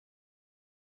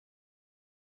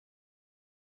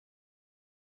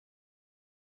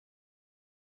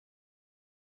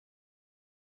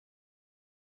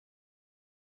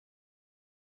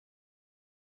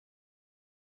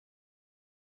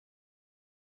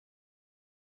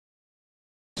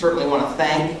Certainly want to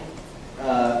thank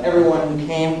everyone who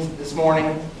came this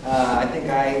morning. I think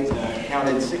I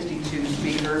counted 62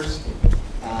 speakers,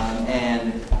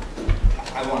 and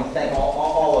I want to thank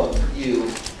all of you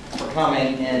for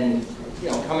coming and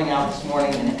coming out this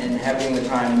morning and having the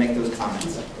time to make those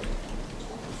comments.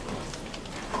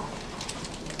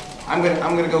 I'm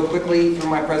going to go quickly through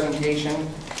my presentation,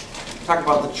 talk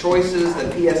about the choices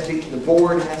that the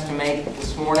board has to make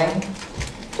this morning,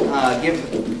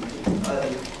 give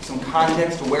some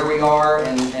context to where we are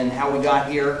and how we got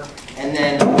here, and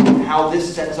then how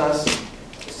this sets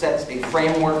a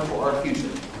framework for our future.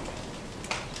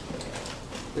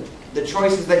 The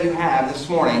choices that you have this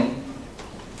morning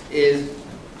is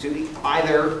to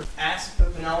either ask the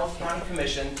Pinellas County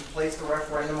Commission to place the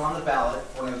referendum on the ballot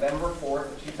for November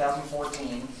 4th of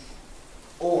 2014,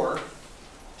 or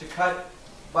to cut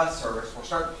bus service, or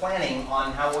start planning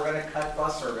on how we're going to cut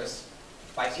bus service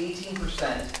by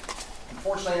 18%.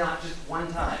 Unfortunately, not just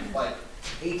one time, but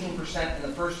 18% in the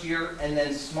first year, and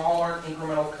then smaller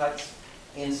incremental cuts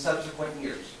in subsequent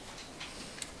years.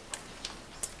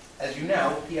 As you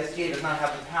know, PSTA does not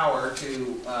have the power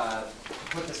to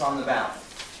put this on the ballot.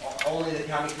 Only the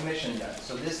county commission does.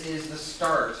 So this is the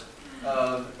start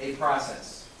of a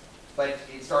process, but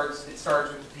it starts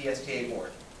with the PSTA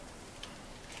board.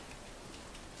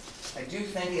 I do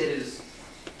think it is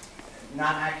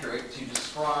not accurate to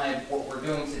describe what we're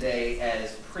doing today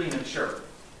as premature.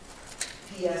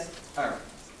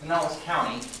 Pinellas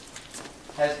County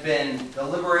has been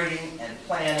deliberating and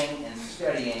planning and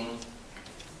studying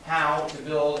how to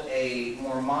build a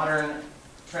more modern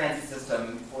transit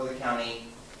system for the county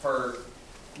for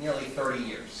nearly 30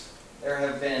 years. There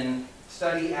have been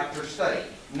study after study,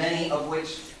 many of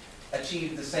which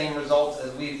achieved the same results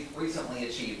as we've recently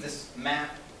achieved. This map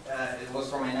it was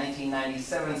from a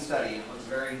 1997 study, and it looks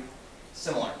very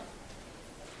similar.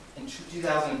 In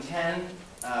 2010,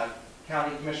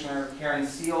 County Commissioner Karen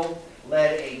Seal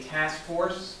led a task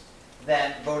force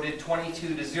that voted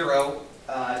 22-0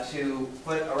 to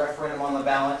put a referendum on the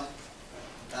ballot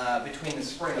between the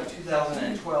spring of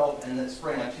 2012 and the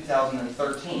spring of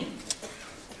 2013.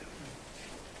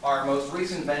 Our most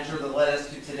recent venture that led us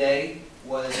to today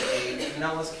was a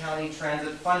Pinellas County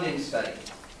Transit Funding Study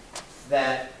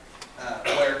that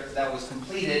was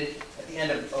completed at the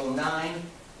end of 2009,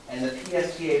 and the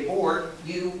PSTA board,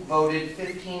 you voted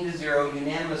 15-0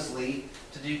 unanimously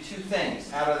to do two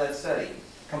things out of that study: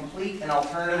 complete an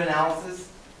alternative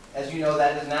analysis, as you know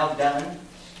that is now done,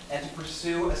 and to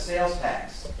pursue a sales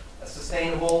tax, a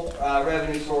sustainable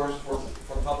revenue source for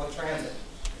public transit.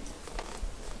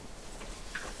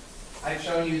 I've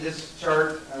shown you this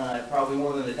chart probably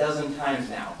more than a dozen times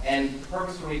now, and the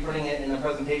purpose for me putting it in the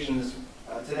presentation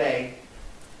today,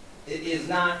 it is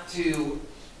not to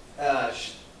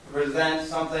present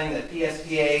something that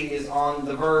PSTA is on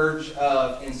the verge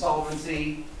of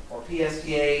insolvency, or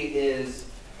PSTA is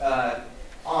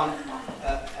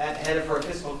headed for a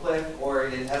fiscal cliff, or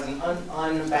it has an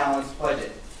unbalanced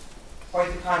budget.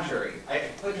 Quite the contrary. I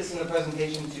put this in the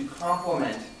presentation to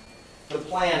complement the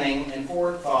planning and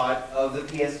forethought of the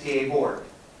PSTA board.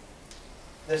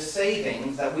 The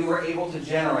savings that we were able to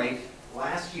generate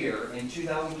last year in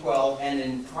 2012 and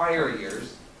in prior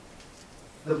years,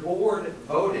 the board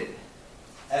voted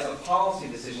as a policy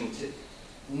decision, to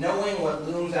knowing what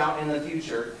looms out in the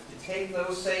future, to take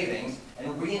those savings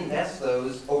and reinvest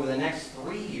those over the next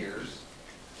 3 years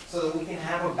so that we can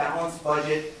have a balanced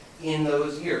budget in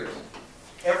those years.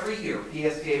 Every year,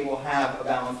 PSTA will have a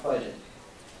balanced budget.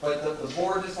 But the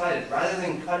board decided, rather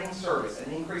than cutting service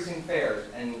and increasing fares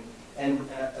and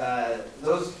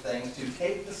those things, to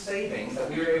take the savings that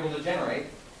we were able to generate,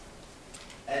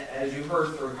 as you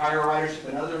heard, through higher ridership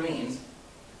and other means,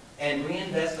 and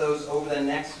reinvest those over the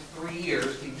next 3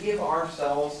 years to give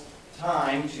ourselves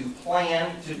time to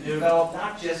plan, to develop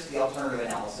not just the alternative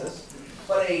analysis,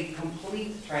 but a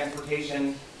complete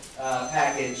transportation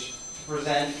package to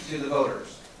present to the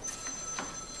voters.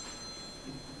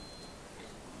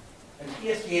 And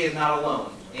PSTA is not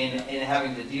alone in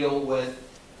having to deal with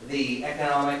the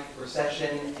economic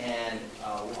recession and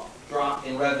drop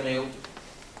in revenue.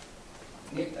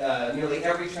 Nearly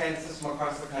every transit system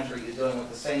across the country is dealing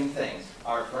with the same things.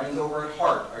 Our friends over at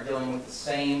HART are dealing with the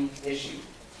same issue.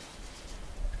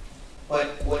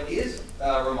 But what is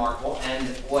remarkable, and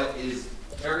what is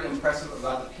very impressive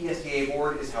about the PSTA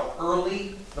board, is how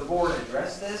early the board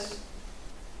addressed this.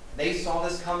 They saw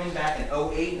this coming back in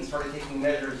 2008 and started taking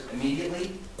measures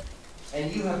immediately. And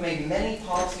you have made many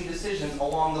policy decisions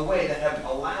along the way that have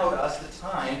allowed us the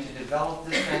time to develop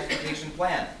this transportation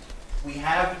plan. We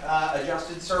have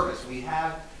adjusted service. We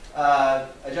have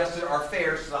adjusted our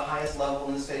fares to the highest level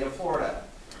in the state of Florida.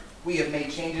 We have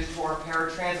made changes to our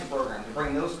paratransit program to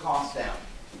bring those costs down.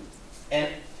 And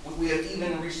we have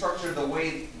even restructured the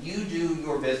way you do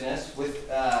your business with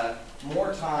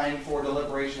more time for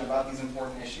deliberation about these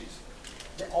important issues.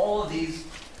 All of these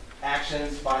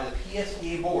actions by the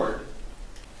PSTA board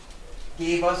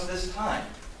gave us this time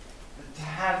to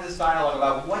have this dialogue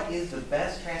about what is the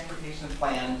best transportation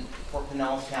plan for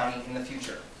Pinellas County in the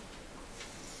future.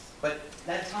 But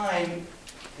that time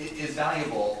is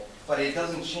valuable, but it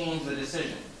doesn't change the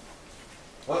decision.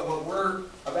 What we're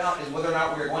about is whether or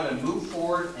not we're going to move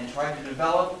forward and try to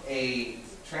develop a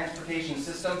transportation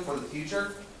system for the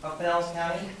future of Pinellas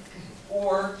County,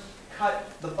 or cut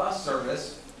the bus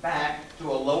service back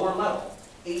to a lower level,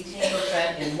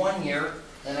 18% in 1 year,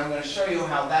 and I'm going to show you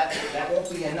how that won't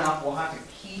be enough. We'll have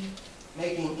to keep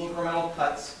making incremental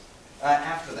cuts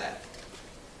after that.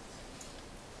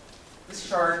 This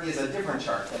chart is a different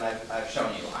chart than I've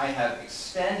shown you. I have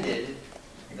extended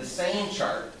the same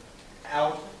chart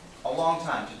out a long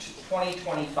time to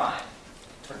 2025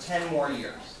 for 10 more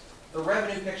years. The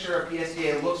revenue picture of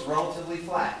PSTA looks relatively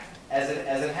flat, as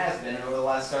it has been over the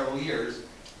last several years,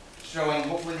 showing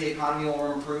hopefully the economy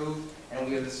will improve, and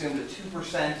we have assumed a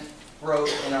 2%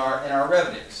 growth in our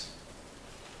revenues.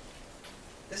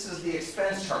 This is the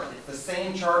expense chart. It's the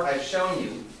same chart I've shown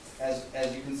you.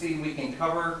 As you can see, we can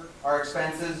cover our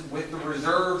expenses with the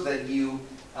reserves that you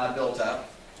built up.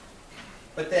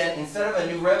 But then instead of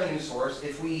a new revenue source,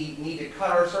 if we need to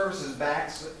cut our services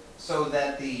back so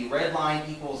that the red line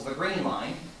equals the green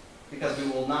line, because we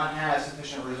will not have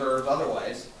sufficient reserves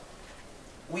otherwise,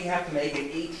 we have to make an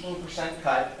 18%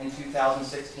 cut in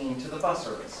 2016 to the bus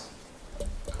service.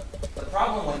 The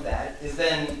problem with that is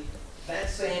then that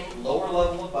same lower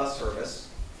level of bus service,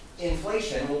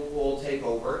 inflation will take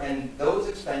over, and those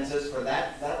expenses for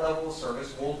that level of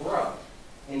service will grow.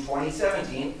 In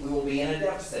 2017, we will be in a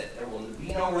deficit. There will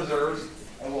be no reserves,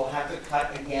 and we'll have to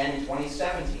cut again in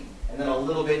 2017, and then a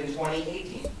little bit in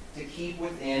 2018 to keep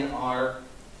within our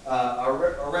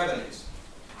revenues.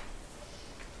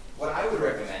 What I would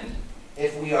recommend,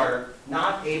 if we are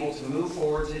not able to move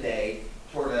forward today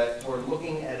toward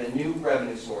looking at a new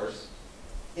revenue source,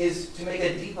 is to make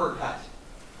a deeper cut.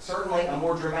 Certainly a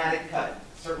more dramatic cut.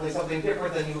 Certainly something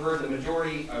different than you heard the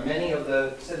majority, or many of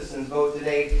the citizens vote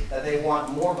today that they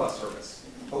want more bus service.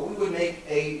 But we would make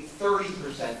a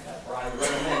 30% cut, or I would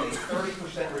recommend a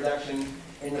 30% reduction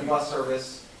in the bus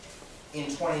service in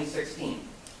 2016.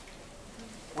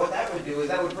 What that would do is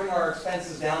that would bring our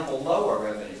expenses down below our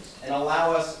revenues and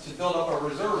allow us to build up a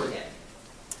reserve again.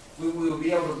 We would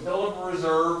be able to build up a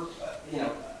reserve,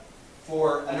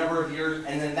 for a number of years,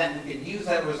 and then we could use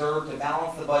that reserve to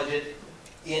balance the budget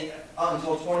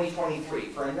until 2023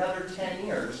 for another 10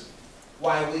 years,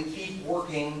 while we keep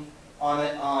working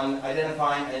on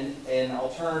identifying an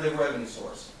alternative revenue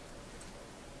source.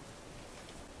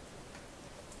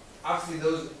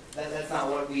 Obviously, that's not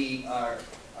what we are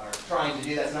trying to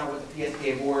do. That's not what the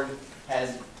PSTA board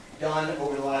has done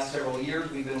over the last several years.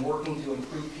 We've been working to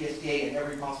improve PSTA in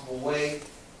every possible way,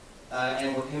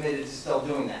 and we're committed to still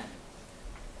doing that.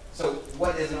 So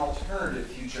what is an alternative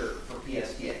future for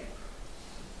PSTA?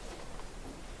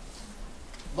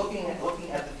 Looking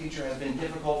at the future has been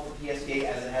difficult for PSTA,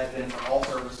 as it has been for all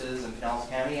services in Pinellas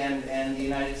County and the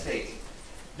United States.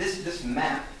 This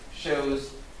map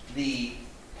shows the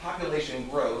population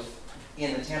growth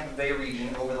in the Tampa Bay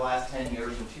region over the last 10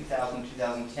 years, from 2000 to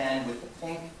 2010, with the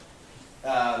pink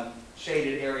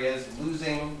shaded areas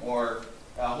losing or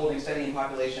holding steady in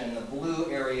population, and the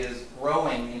blue areas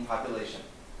growing in population.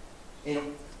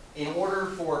 In order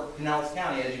for Pinellas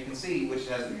County, as you can see, which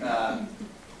has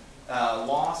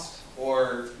lost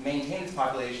or maintained its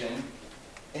population,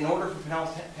 in order for Pinellas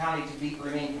County to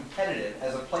remain competitive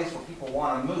as a place where people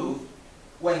want to move,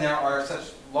 when there are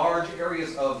such large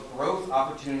areas of growth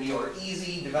opportunity or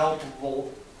easy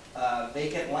developable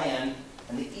vacant land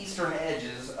on the eastern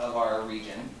edges of our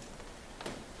region,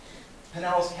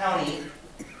 Pinellas County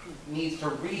needs to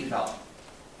redevelop.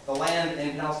 The land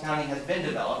in Pinellas County has been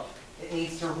developed. It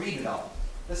needs to redevelop.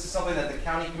 This is something that the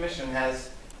County Commission has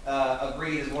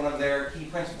agreed is one of their key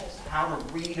principles, how to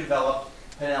redevelop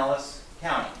Pinellas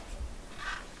County.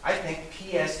 I think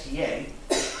PSTA,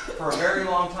 for a very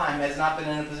long time, has not been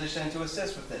in a position to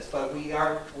assist with this, but we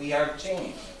are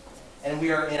changed. And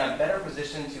we are in a better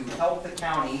position to help the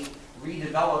county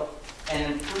redevelop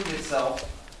and improve itself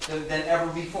than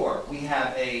ever before. We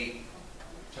have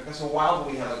took us a while,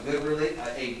 but we have a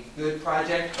good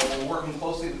project, but we're working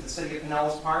closely with the City of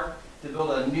Pinellas Park to build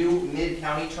a new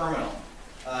mid-county terminal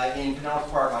in Pinellas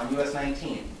Park on US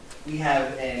 19. We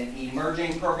have an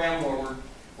emerging program where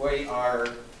we are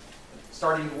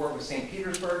starting to work with St.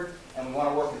 Petersburg, and we want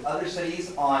to work with other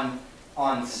cities on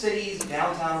cities,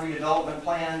 downtown redevelopment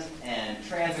plans, and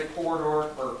transit corridor,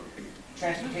 or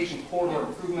transportation corridor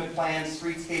improvement plans,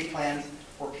 streetscape plans,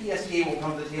 where PSTA will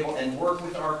come to the table and work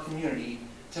with our community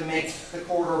to make the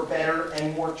corridor better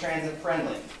and more transit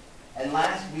friendly. And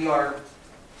last, we are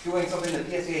doing something that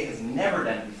PSTA has never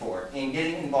done before in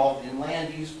getting involved in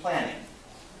land use planning.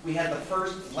 We had the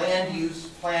first land use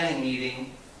planning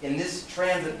meeting in this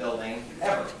transit building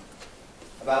ever,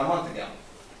 about a month ago,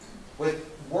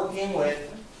 working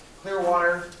with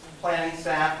Clearwater planning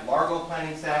staff, Largo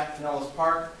planning staff, Pinellas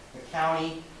Park, the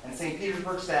county, and St.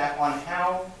 Petersburg staff on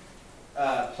how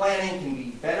planning can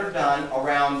be better done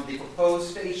around the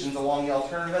proposed stations along the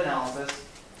alternative analysis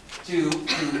to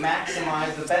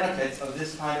maximize the benefits of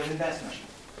this kind of investment.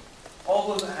 All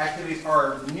those activities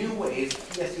are new ways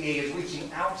PSTA is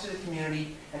reaching out to the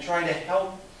community and trying to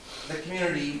help the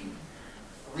community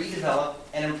redevelop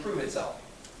and improve itself.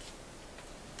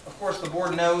 Of course, the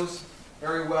board knows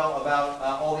very well about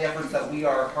all the efforts that we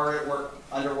are hard at work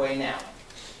underway now.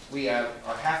 We are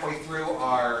halfway through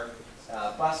our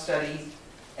bus study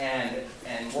and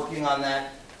working on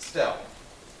that still.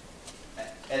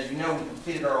 As you know, we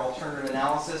completed our alternative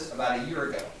analysis about a year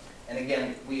ago. And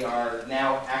again, we are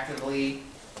now actively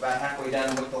about halfway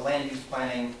done with the land use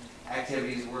planning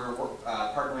activities we're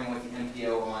partnering with the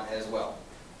MPO on as well.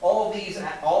 All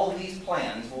of these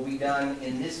plans will be done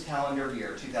in this calendar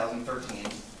year, 2013,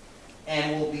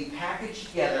 and will be packaged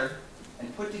together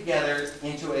and put together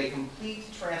into a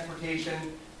complete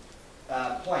transportation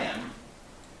plan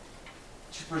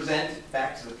to present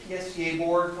back to the PSTA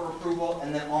board for approval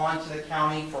and then on to the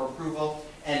county for approval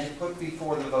and to put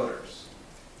before the voters.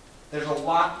 There's a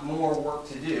lot more work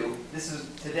to do.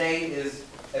 Today is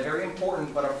a very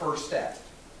important but a first step.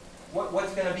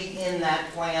 What's going to be in that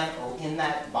plan or in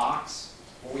that box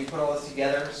where we put all this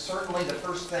together? Certainly the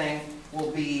first thing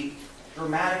will be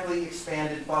dramatically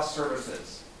expanded bus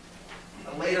services.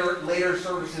 Later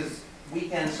services,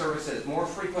 weekend services, more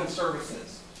frequent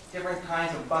services, different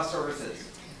kinds of bus services.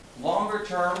 Longer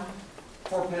term,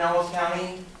 for Pinellas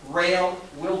County, rail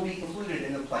will be included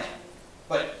in the plan,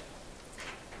 but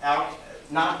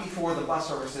not before the bus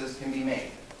services can be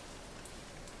made.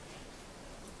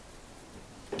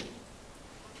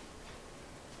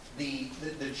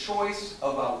 The choice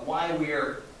about why we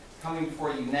are coming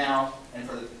before you now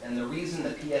and the reason the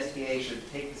PSTA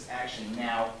should take this action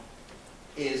now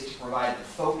is to provide the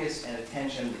focus and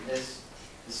attention that this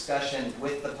discussion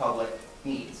with the public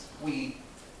needs. We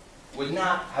would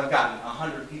not have gotten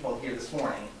 100 people here this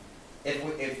morning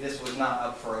if this was not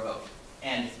up for a vote.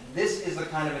 And this is the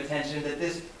kind of attention that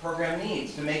this program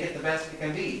needs to make it the best it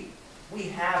can be. We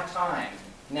have time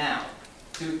now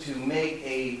to make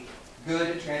a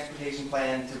good transportation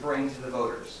plan to bring to the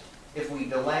voters. If we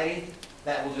delay,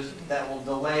 that will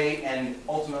delay and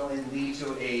ultimately lead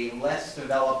to a less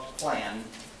developed plan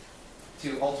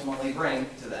to ultimately bring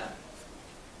to them.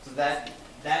 So that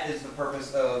is the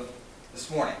purpose of this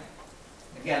morning.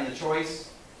 Again, the choice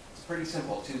is pretty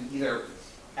simple: to either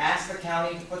ask the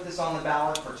county to put this on the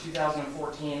ballot for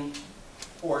 2014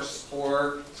 or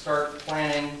start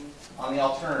planning on the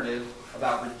alternative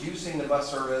about reducing the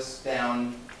bus service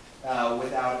down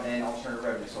without an alternative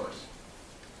revenue source.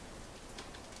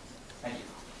 Thank you.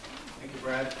 Thank you,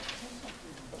 Brad.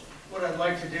 What I'd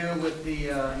like to do with the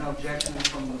no objections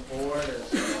from the board is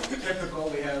typical.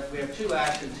 We have two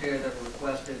actions here that were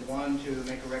requested. One, to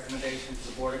make a recommendation to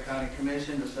the Board of County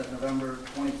Commission to set November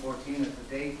 2014 as the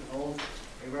date to hold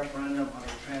a referendum on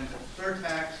a transit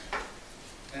surtax,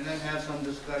 and then have some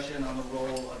discussion on the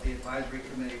role of the advisory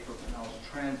committee for Pinellas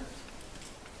Transit.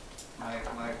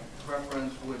 My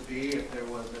preference would be, if there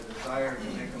was a desire to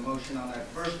make a motion on that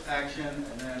first action,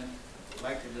 and then I'd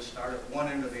like to just start at one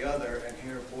end or the other and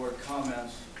hear board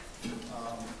comments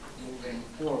moving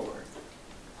forward.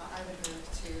 I would move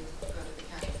to go to the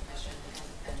county commission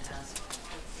and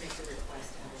make a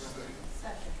request to have a referendum.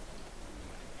 Second.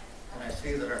 And I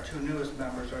see that our two newest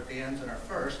members are at the ends and are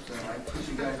first, so I put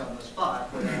you guys on the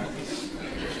spot, but we'll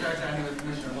start down here with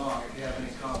Commissioner Long if you have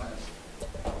any comments.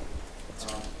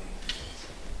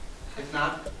 If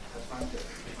not, that's fine too.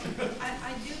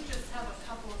 I do just have a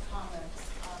couple of comments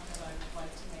that I would like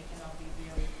to make, and I'll be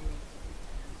very brief.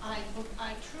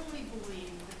 I truly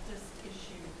believe that this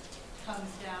issue comes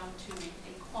down to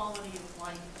a quality of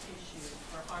life issue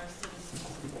for our citizens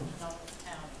in Pinellas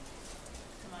County.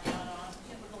 Am I not on?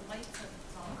 Yeah, with the lights are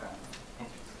on.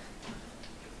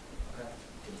 Okay.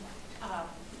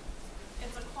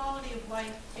 It's a quality of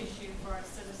life issue for our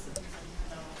citizens in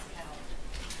Pinellas County.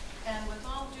 And with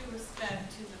all due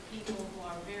respect to the people who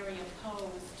are very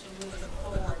opposed to moving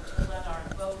forward to let our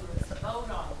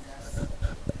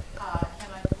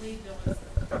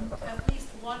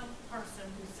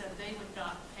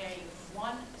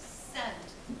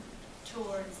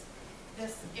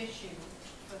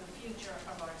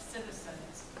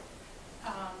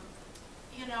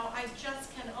know, I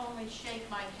just can only shake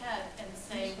my head and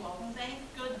say, well, thank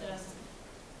goodness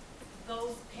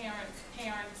those parents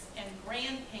and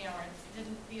grandparents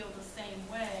didn't feel the same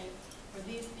way, or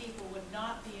these people would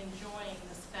not be enjoying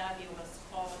this fabulous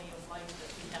quality of life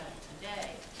that we have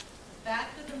today. The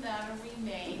fact of the matter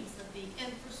remains that the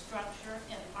infrastructure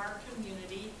in our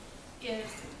community is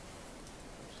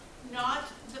not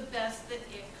the best that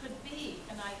it could be,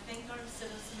 and I think our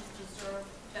citizens deserve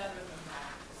better than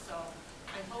that. So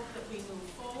I hope that we move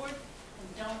forward and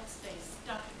don't stay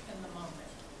stuck in the moment.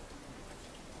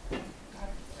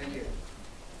 Thank you.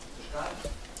 Mr. Scott?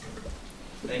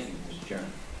 Thank you, Mr.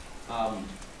 Chairman.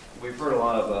 We've heard a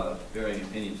lot of varying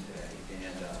opinions today,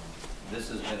 and this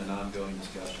has been an ongoing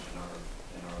discussion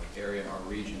in our area, our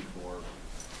region for,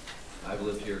 I've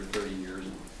lived here 30 years,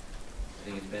 and I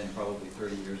think it's been probably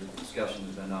 30 years that the discussion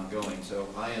has been ongoing. So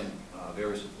I am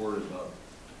very supportive of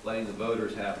letting the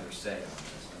voters have their say on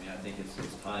this. I mean, I think it's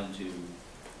time to,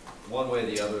 one way or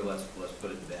the other, let's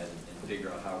put it to bed and figure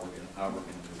out how we're going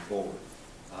to move forward.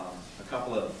 A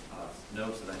couple of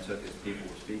notes that I took as people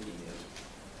were speaking is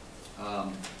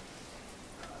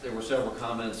there were several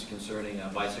comments concerning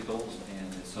bicycles,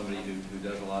 and as somebody who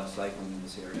does a lot of cycling in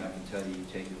this area, I can tell you, you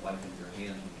take your life into your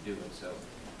hands when you do it. So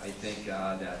I think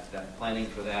that planning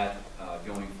for that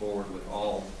going forward with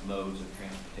all modes of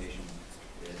transportation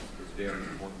is very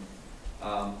important.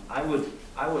 I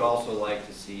would also like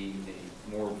to see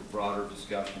a more broader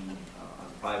discussion on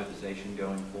privatization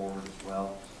going forward as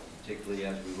well, particularly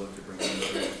as we look to bring in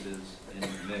services into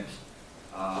the mix.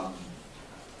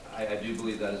 I do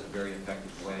believe that is a very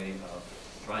effective way of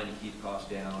trying to keep costs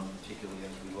down, particularly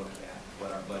as we look at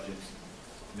what our budgets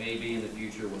may be in the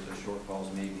future, what the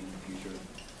shortfalls may be in the future.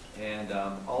 And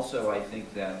also I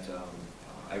think that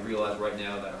I realize right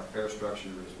now that our fare structure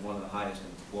is one of the highest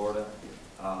in Florida.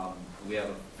 We have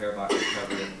a fare box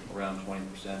recovery at around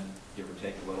 20%, give or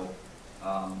take a little.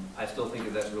 I still think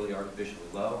that that's really artificially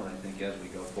low, and I think as we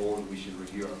go forward, we should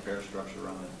review our fare structure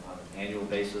on an annual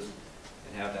basis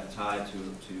and have that tied to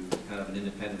kind of an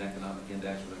independent economic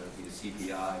index, whether it be a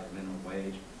CPI or minimum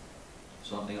wage,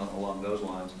 something along those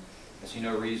lines. I see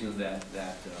no reason that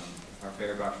our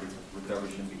fare box recovery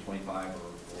shouldn't be 25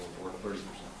 or 30%.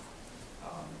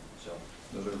 So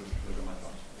those are my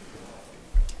thoughts.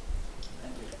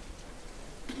 Thank you.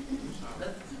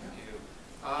 Thank you.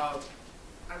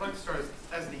 I'd like to start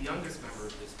as the youngest member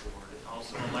of this board, and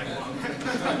also a lifelong,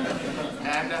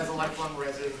 and as a lifelong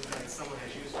resident and someone who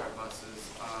has used our buses.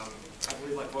 I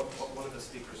believe, like what one of the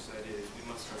speakers said, is we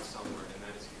must start somewhere, and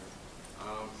that is here.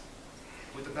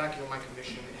 With the backing of my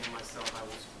commission and myself, I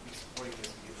will be supporting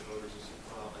this to give the voters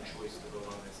a choice to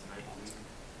vote on this, and I believe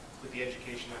with the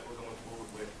education that we're going forward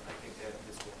with, I think that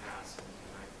this will pass, and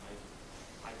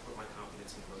I put my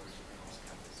confidence in voters who can also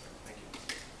have this. Thank you.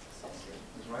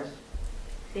 Ms. Rice?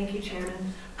 Thank you,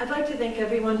 Chairman. I'd like to thank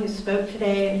everyone who spoke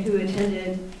today and who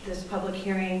attended this public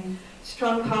hearing.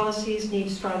 Strong policies need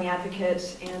strong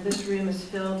advocates, and this room is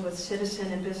filled with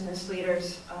citizen and business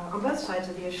leaders on both sides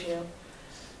of the issue.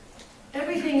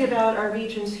 Everything about our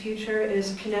region's future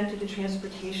is connected to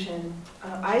transportation.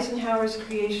 Eisenhower's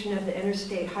creation of the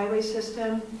interstate highway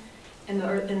system in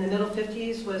the middle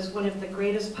 50s was one of the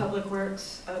greatest public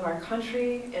works of our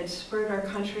country. It spurred our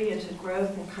country into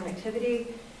growth and connectivity.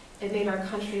 It made our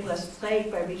country less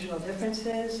plagued by regional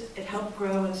differences. It helped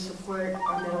grow and support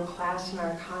our middle class and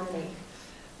our economy.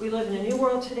 We live in a new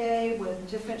world today with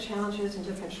different challenges and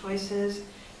different choices,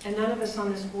 and none of us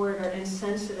on this board are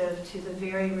insensitive to the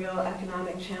very real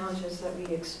economic challenges that we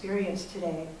experience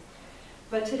today.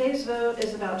 But today's vote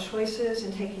is about choices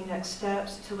and taking next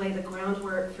steps to lay the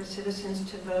groundwork for citizens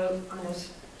to vote on a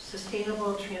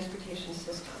sustainable transportation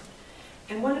system.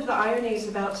 And one of the ironies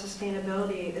about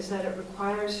sustainability is that it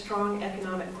requires strong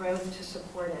economic growth to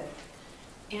support it.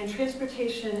 And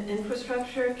transportation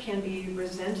infrastructure can be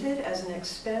resented as an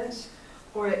expense,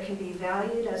 or it can be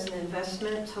valued as an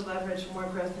investment to leverage more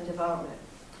growth and development.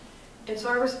 It's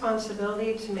our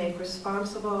responsibility to make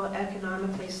responsible,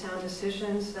 economically sound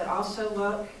decisions that also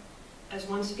look, as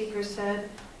one speaker said,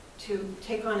 to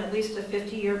take on at least a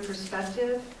 50-year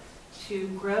perspective, to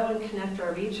grow and connect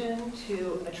our region,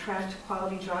 to attract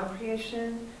quality job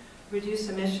creation, reduce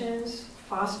emissions,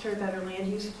 foster better land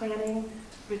use planning,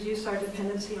 reduce our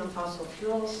dependency on fossil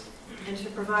fuels, and to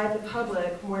provide the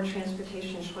public more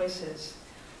transportation choices.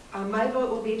 My vote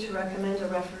will be to recommend a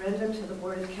referendum to the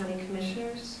Board of County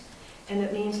Commissioners, and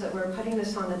it means that we're putting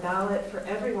this on the ballot for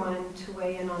everyone to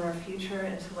weigh in on our future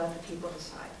and to let the people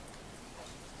decide.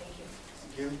 Thank you.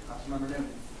 Thank you. Councilmember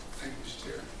Newman. Thank you, Mr.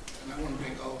 Chair. And I want to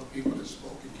thank all the people that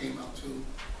spoke and came out too.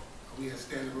 We had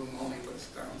standing room only, but it's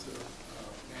down to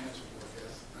manageable, I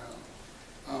guess, now.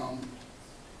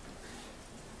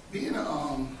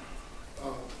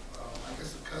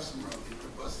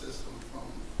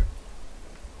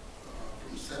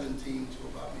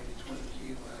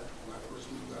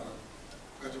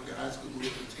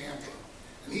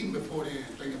 report in,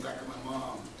 thinking back to my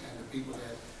mom and the people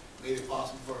that made it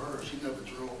possible for her. She never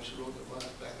drove. She rode the bus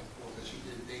back and forth because she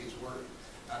did a day's work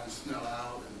out in Snell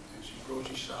Out, and she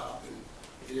grocery shop and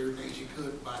did everything she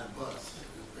could by the bus. It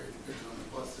was very dependent on the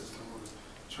bus system or the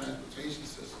transportation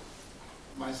system.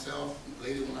 Myself,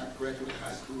 later when I graduated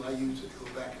high school, I used it to go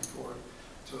back and forth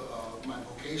to my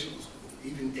vocational school,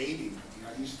 even dating.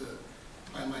 I used to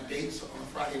plan my dates on a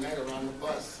Friday night around the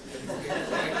bus. I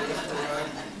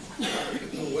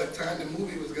didn't know what time the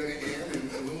movie was going to end and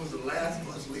when was the last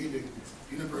bus leaving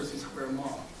University Square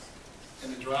Mall.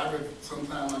 And the driver,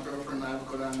 sometime my girlfriend and I would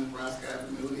go down Nebraska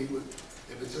Avenue, and he would,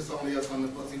 if it's just only us on the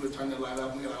bus, he would turn the light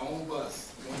off and we had our own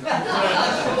bus. But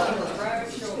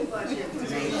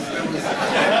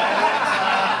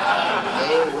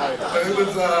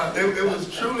it was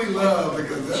truly love,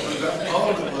 because that's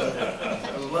all it was.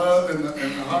 Love and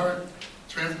the hard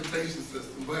transportation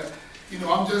system. But you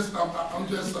know, I'm just an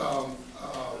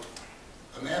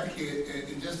advocate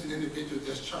and just an individual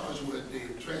that's charged with the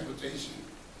transportation,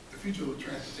 the future of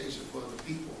transportation for the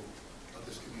people of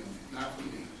this community, not for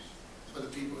me, for the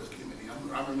people of this community.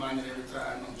 I'm reminded every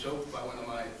time, I'm joked by one of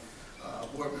my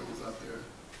board members up there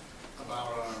about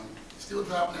still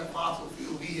driving that fossil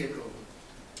fuel vehicle.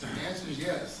 The answer is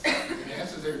yes. The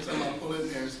answer is every time I pull in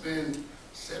there and spend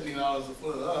 $70 to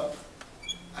fill it up,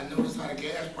 I notice how the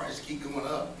gas prices keep going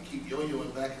up and keep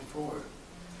yo-yoing back and forth.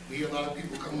 We hear a lot of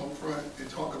people come up front and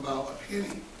talk about a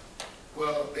penny.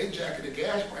 Well, they jacket the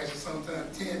gas prices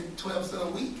sometimes 10, 12 cents a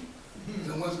week.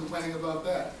 No one's complaining about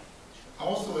that.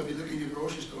 Also, if you look at your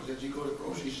grocery stores, as you go to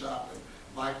grocery shop and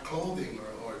buy clothing,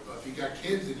 or if you got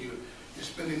kids and you're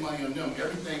spending money on them,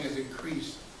 everything has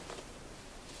increased.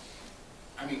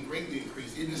 I mean, greatly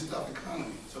increased, even the stuff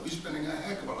economy. So we're spending a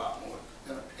heck of a lot more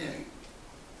than a penny.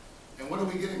 And what are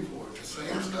we getting for it? The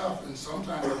same stuff, and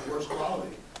sometimes of worse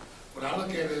quality. What I look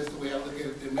at it is the way I look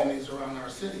at the amenities around our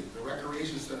city, the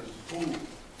recreation centers, the food.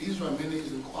 These are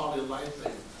amenities and quality of life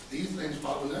things. These things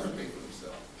probably will never pay for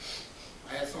themselves.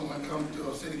 I had someone come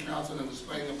to a city council and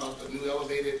explain about the new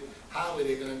elevated highway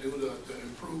they're going to do to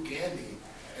improve Gandy.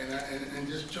 And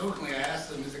just jokingly, I asked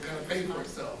them, is it going to pay for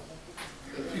itself?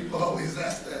 Because people always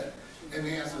ask that, and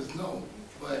the answer is no.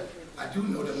 But I do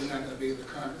know that we're not going to be able to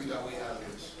concrete our way out of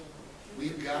this.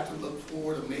 We've got to look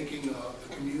forward to making the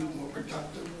commute more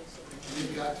productive.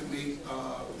 We've got to make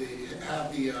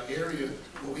have the area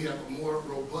where we have a more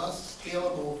robust,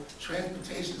 scalable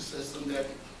transportation system that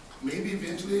maybe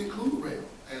eventually include rail.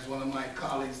 As one of my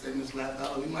colleagues said, Ms.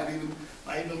 Latvala, we might even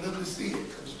live to see it,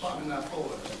 because it's probably not for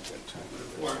us, but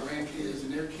for our grandkids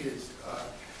and their kids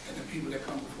and the people that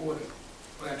come before them.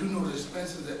 But I do know the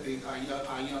expenses that our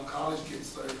young college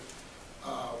kids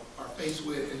are faced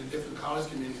with in the different college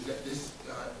communities that this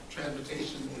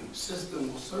transportation system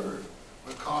will serve.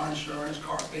 With car insurance,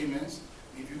 car payments.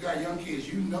 If you've got young kids,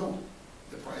 you know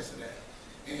the price of that.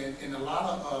 And in a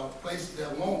lot of places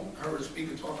that won't, I heard a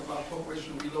speaker talk about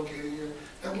corporation relocating here,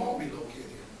 that won't relocate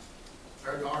here. I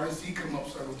heard the RNC come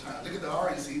up several times. Look at the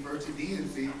RNC versus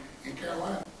DNC in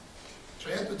Carolina.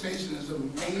 Transportation is a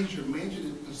major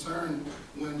concern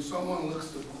when someone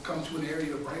looks to come to an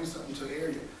area or bring something to an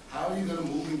area. How are you going to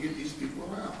move and get these people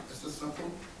around? It's a simple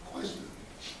question.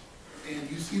 And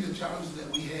you see the challenges that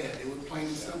we had. It was plain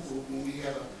and simple when we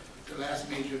had the last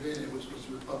major event, which was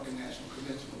the Republican National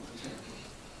Convention on the 10th.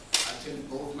 I attended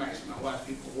both nights, and I watched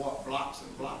people walk blocks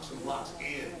and blocks and blocks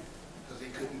in because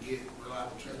they couldn't get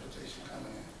reliable transportation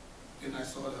coming in. Then I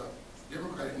saw the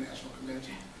Democratic National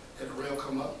Convention. Had the rail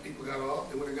come up, people got off,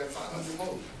 they would have got 500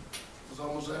 more. It was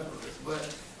almost effortless. But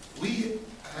we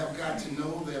have got to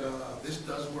know that this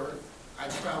does work. I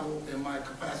traveled in my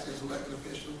capacity as elected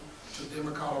official to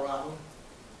Denver, Colorado,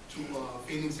 to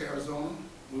Phoenix, Arizona.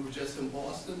 We were just in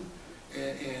Boston.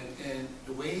 And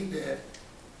the way that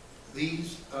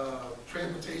these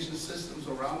transportation systems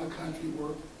around the country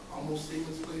work almost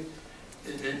seamlessly,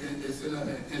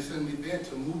 it's an event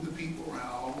to move the people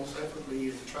around almost effortlessly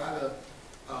and to try to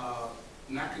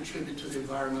not contribute to the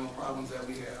environmental problems that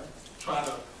we have, try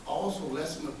to also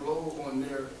lessen the blow on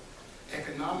their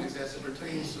economics as it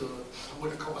pertains to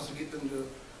what it costs to get them to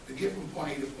get from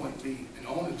point A to point B and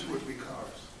only 2 or 3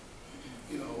 cars.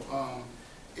 You know,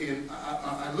 and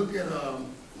I look at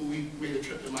when we made a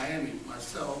trip to Miami,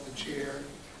 myself, the chair,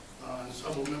 and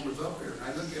several members up there. And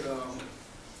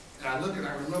I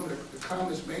remember the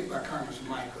comments made by Congressman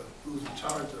Micah, who's in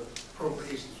charge of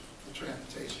appropriations for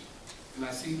transportation. And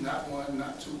I see not 1,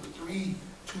 not 2, but 3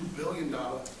 $2 billion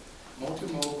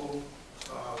multimodal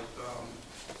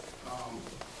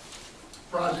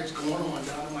projects going on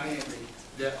down in Miami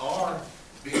that are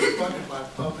being funded by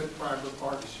public-private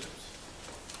partnerships.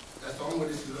 That's the only way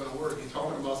this is gonna work. You're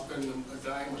talking about spending a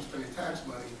dime or spending tax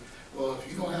money. Well,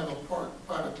 if you don't have a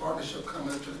private partnership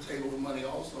coming to the table with money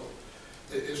also,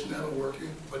 it's never working,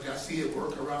 but I see it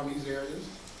work around these areas.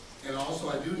 And also,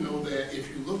 I do know that if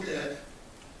you look at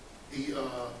the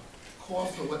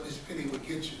cost of what this penny would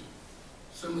get you,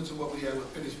 similar to what we have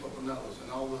with Pennies for Pinellas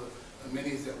and all the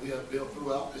amenities that we have built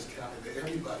throughout this county that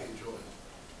everybody enjoys,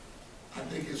 I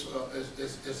think it's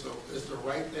the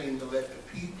right thing to let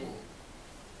the people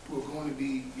who are going to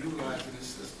be utilizing this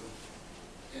system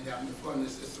and having to fund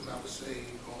this system have a say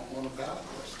on a ballot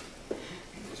question.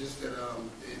 It's just that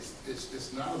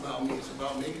it's not about me. It's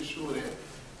about making sure that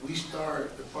we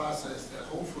start the process that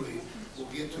hopefully will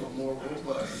get to a more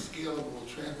robust, scalable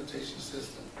transportation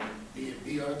system, be it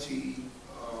BRT,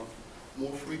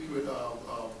 more frequent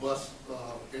bus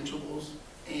intervals,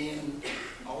 and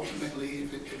ultimately,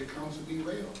 if it comes to be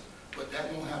rail. But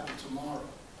that won't happen tomorrow.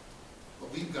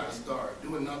 But we've got to start.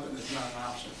 Doing nothing is not an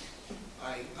option.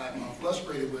 I'm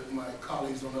frustrated with my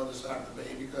colleagues on the other side of the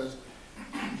bay because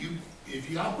if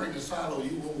you operate in a silo,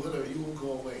 you will wither, you will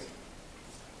go away.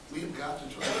 We have got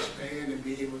to try to expand and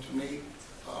be able to make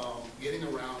getting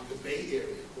around the Bay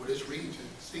Area or this region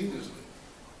seamlessly.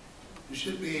 You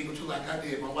should be able to, like I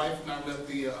did. My wife and I left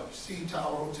the Sea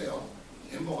Tower Hotel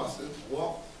in Boston,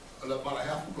 walked about a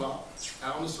half a block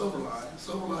down the Silver Line.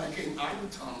 Silver Line came out of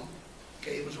the tunnel.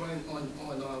 Okay, it was running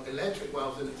on electric while I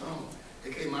was in the tunnel.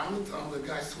 It came out of the tunnel. The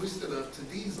guy switched it up to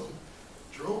diesel,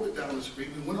 drove it down the street.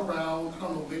 We went around, I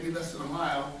don't know, maybe less than a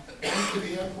mile, went to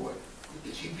the airport.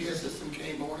 The GPS system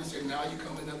came on and said, now you're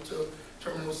coming up to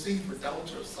Terminal C for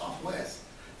Delta or Southwest.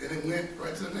 Then it went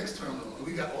right to the next terminal. And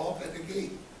we got off at the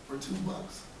gate for $2.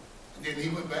 And then he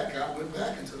went back out, went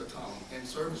back into the tunnel and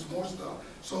serviced more stuff.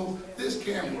 So this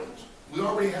can work. We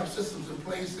already have systems in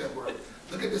place that work.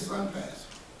 Look at the SunPass.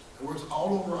 It works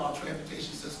all over our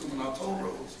transportation system and our toll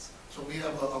roads. So we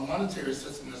have a monetary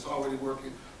system that's already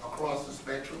working across the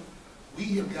spectrum. We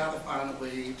have got to find a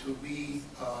way to be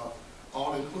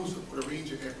all-inclusive for the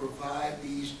region and provide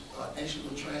these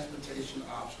national transportation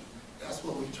options. That's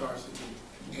what we charge to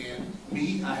do. And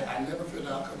me, I never fear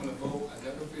the outcome of the vote. I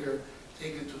never fear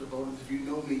taking it to the voters. If you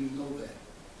know me, you know that.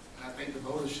 And I think the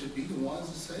voters should be the ones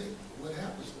to say what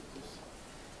happens with this.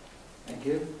 Thank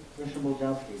you. Commissioner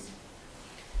Moldowski.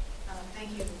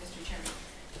 Thank you, Mr.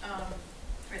 Chairman.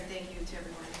 And thank you to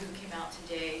everyone who came out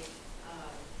today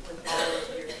with all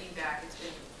of your feedback. It's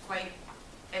been quite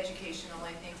educational,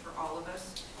 I think, for all of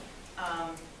us.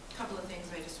 A couple of things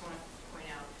I just want to point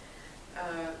out.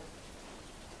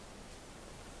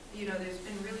 You know, there's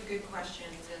been really good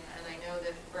questions, and I know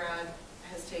that Brad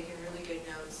has taken really good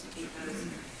notes because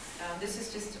this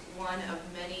is just one of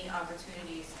many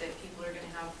opportunities that people are going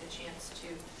to have the chance to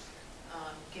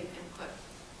give input.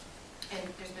 And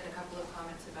there's been a couple of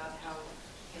comments about how,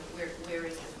 you know, where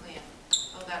is the plan?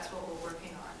 Oh, that's what we're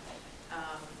working on.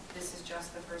 This is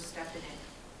just the first step in it.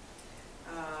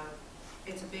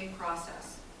 It's a big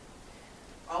process.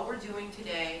 All we're doing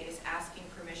today is asking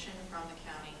permission from the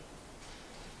county.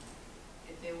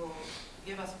 If they will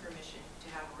give us permission to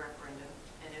have a referendum,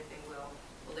 and if they will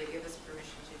they give us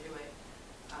permission to do it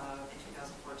in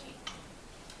 2014?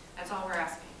 That's all we're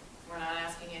asking. We're not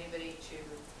asking anybody to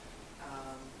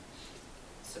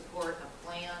support a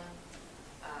plan.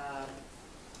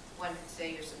 One could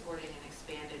say you're supporting an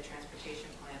expanded transportation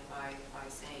plan by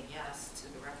saying yes to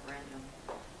the referendum,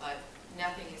 but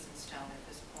nothing is in stone at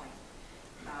this point.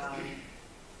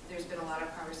 There's been a lot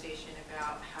of conversation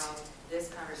about how this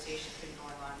conversation's been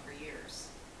going on for years.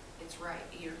 It's right.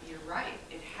 You're right.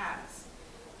 It has,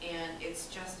 and it's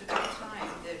just about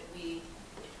time that we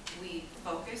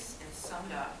focus and sum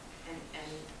it up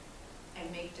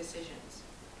and make decisions.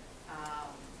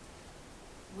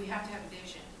 We have to have a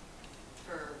vision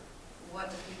for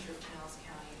what the future of Pinellas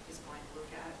County is going to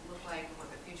look like, and what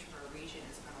the future of our region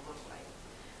is going to look like.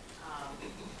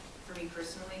 For me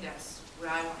personally, that's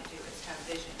what I want to do, is have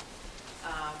vision.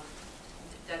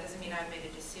 That doesn't mean I've made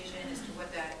a decision as to what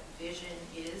that vision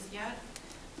is yet,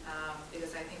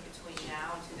 because I think between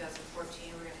now and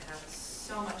 2014, we're going to have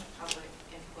so much public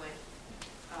input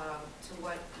to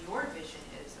what your vision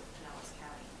is of Pinellas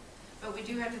County. But we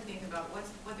do have to think about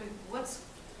what's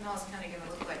Pinellas County going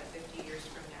to look like 50 years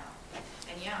from now.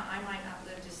 And yeah, I might not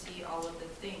live to see all of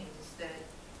the things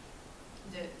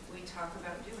that we talk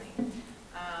about doing.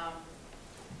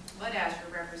 But as your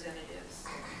representatives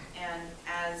and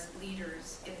as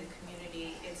leaders in the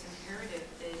community, it's imperative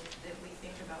that we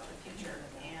think about the future.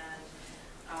 And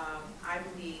I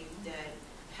believe that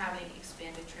having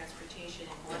expanded transportation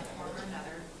in one form or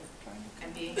another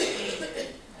and being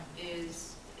paid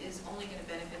is only going to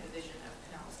benefit the vision of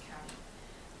Pinellas County.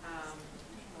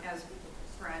 As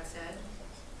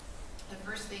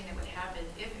thing that would happen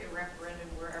if a referendum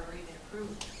were ever even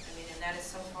approved, I mean, and that is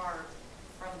so far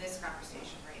from this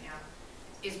conversation right now,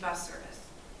 is bus service.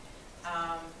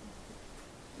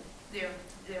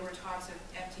 There were talks of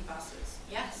empty buses.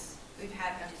 Yes, we've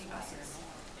had empty buses.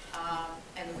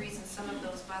 And the reason some of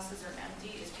those buses are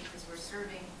empty is because we're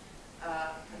serving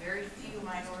a very few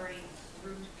minority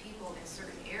grouped people in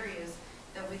certain areas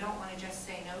that we don't want to just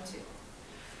say no to.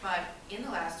 But in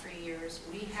the last 3 years,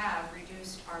 we have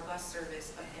reduced our bus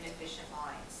service of inefficient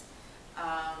lines.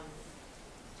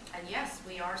 And yes,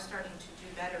 we are starting to do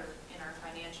better in our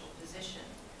financial position,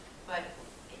 but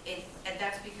and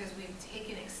that's because we've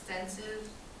taken extensive,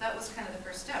 that was kind of the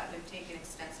first step, we've taken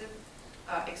extensive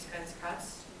expense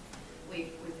cuts.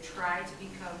 We've tried to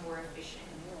become more efficient.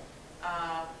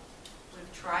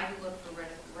 We've tried to look for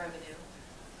revenue.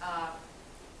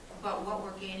 But what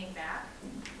we're gaining back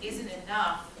isn't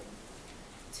enough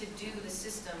to do the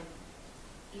system,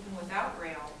 even without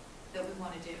rail, that we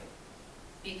want to do.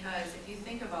 Because if you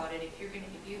think about it, if you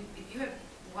have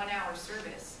 1 hour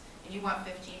service and you want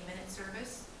 15-minute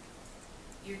service,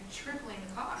 you're tripling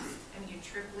the cost. I mean, you're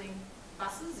tripling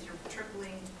buses, you're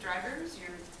tripling drivers,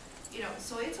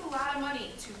 so it's a lot of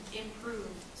money to improve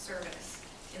service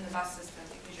in the bus system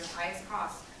because your highest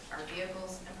costs are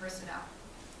vehicles and personnel.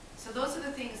 So those are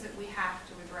the things that we have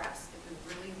to address if we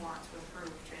really want to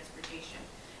improve transportation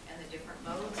and the different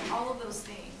modes, all of those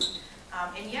things.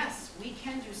 And yes, we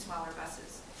can do smaller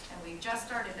buses, and we've just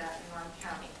started that in North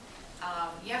County.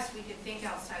 Yes, we can think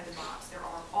outside the box. There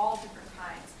are all different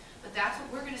kinds, but that's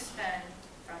what we're going to spend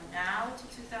from now to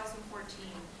 2014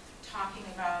 talking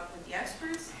about with the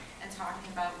experts and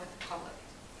talking about with the public.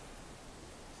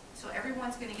 So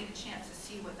everyone's going to get a chance to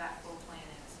see what that full plan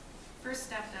is. First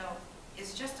step, though,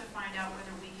 is just to find out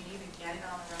whether we can even get it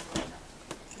on the referendum.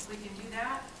 If we can do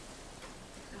that,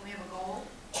 then we have a goal,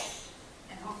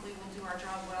 and hopefully we'll do our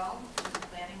job well, do the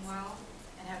planning well,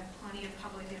 and have plenty of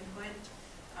public input.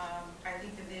 I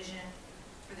think the vision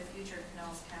for the future of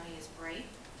Pinellas County is bright,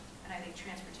 and I think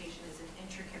transportation is an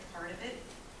intricate part of it,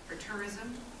 for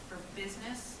tourism, for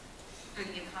business, for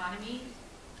the economy,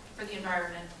 for the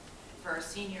environment, for our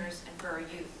seniors, and for our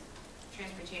youth.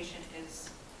 Transportation is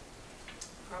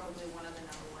probably one of the #1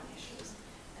 issues,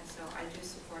 and so I do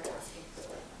support asking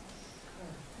for it.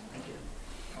 Thank you.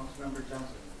 Councilmember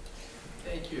Johnson.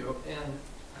 Thank you, and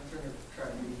I'm going to try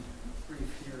to be brief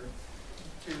here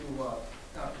to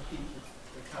not repeat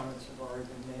the comments that have already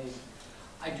been made.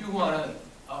 I do want to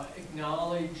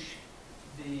acknowledge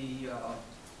the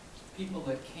people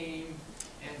that came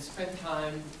and spent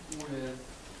time with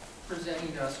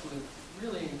presenting us with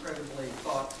really incredibly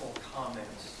thoughtful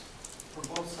comments from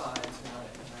both sides, and I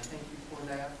thank you for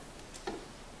that.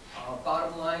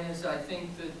 Bottom line is, I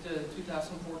think that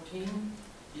 2014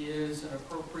 is an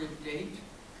appropriate date,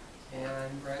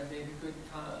 and Brad made a good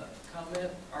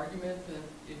argument that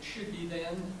it should be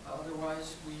then,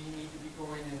 otherwise we need to be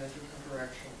going in a different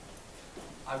direction.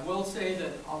 I will say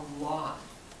that a lot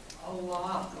of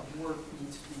work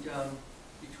needs to be done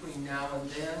between now and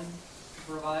then to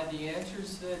provide the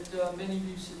answers that many of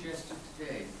you suggested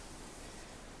today.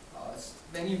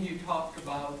 Many of you talked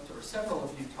about, or several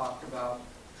of you talked about,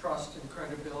 trust and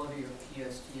credibility of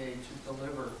PSTA to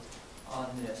deliver on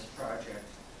this project.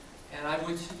 And I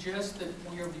would suggest that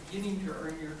we are beginning to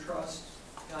earn your trust,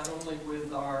 not only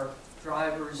with our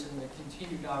drivers and the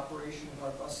continued operation of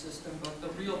our bus system, but the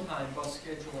real-time bus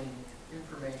scheduling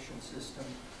information system.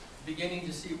 Beginning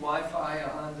to see Wi-Fi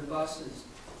on the buses,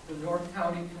 the North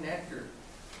County connector.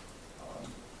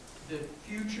 The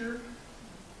future,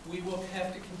 we will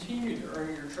have to continue to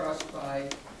earn your trust by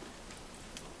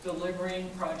delivering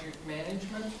project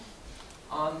management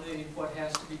on what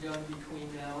has to be done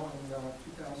between now and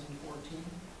 2014.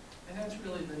 And that's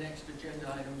really the next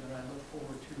agenda item that I look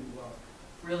forward to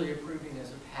really approving as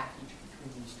a package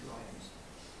between these two items.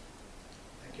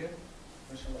 Thank you.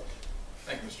 Mr. Lynch.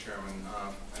 Thank you, Mr. Chairman.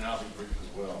 And I'll be brief as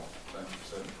well. Thank you for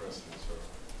setting precedent, sir.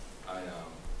 I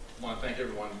want to thank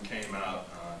everyone who came out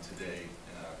today,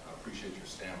 and I appreciate your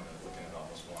stamina looking at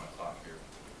almost 1 o'clock here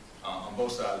on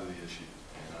both sides of the issue.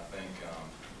 And I think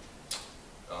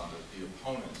the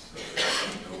opponents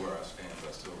know where I stand, but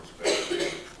I still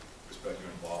respect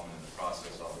your involvement in the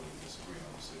process, although we disagree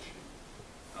on this issue.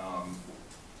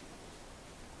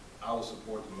 I will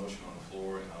support the motion on the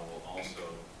floor, and I will also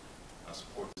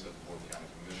support this at the Board of County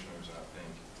Commissioners. And I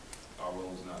think our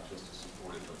role is not just to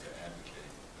support it, but to advocate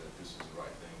that this is the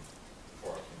right thing for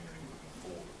our community moving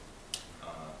forward.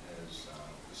 As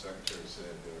the Secretary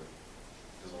said,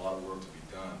 there's a lot of work to be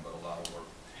done, but a lot of work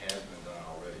has been done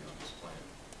already on this plan.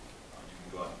 You can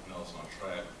go out to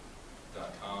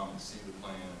PinellasOnTrack.com and see the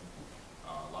plan.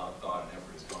 A lot of thought and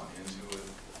effort has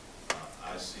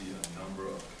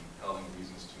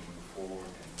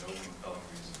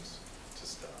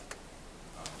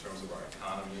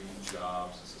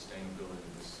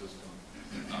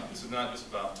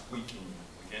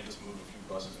can't just move a few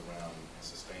buses around and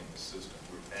sustain the system.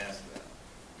 We're past that.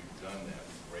 We've done that.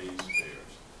 We've raised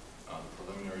fares. The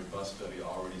preliminary bus study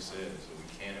already says that we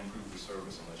can't improve the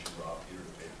service unless you rob Peter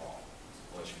to pay Paul,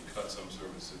 unless you cut some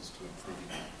services to improve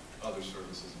other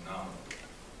services nominally.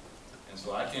 And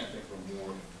so I can't think of a more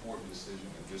important decision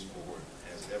that this board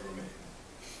has ever made.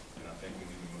 And I think we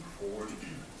need to move forward.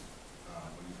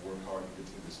 We've worked hard to get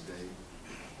to this day.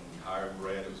 When we hired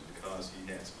Brad, it was because he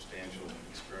had substantial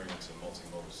experience in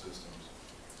multimodal systems,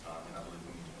 and I believe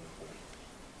we need to move forward.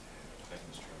 Thank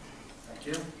you, Mr. Chairman. Thank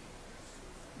you.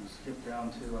 We'll skip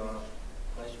down to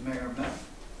Vice Mayor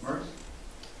Mertz.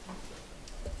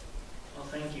 Well,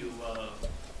 thank you.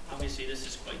 Obviously, this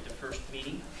is quite the first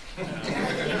meeting.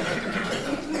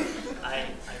 I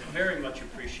very much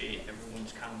appreciate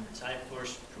everyone's comments. I, of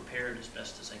course, prepared as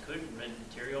best as I could and read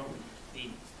material. The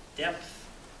depth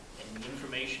and the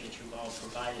information that you've all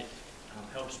provided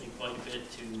helps me quite a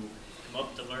bit to come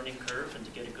up the learning curve and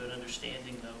to get a good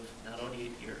understanding of not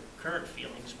only your current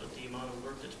feelings, but the amount of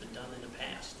work that's been done in the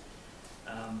past.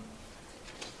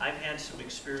 I've had some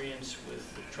experience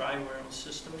with the tri-rail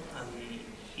system on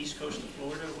the east coast of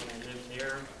Florida when I lived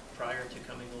there prior to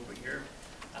coming over here,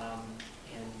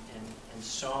 and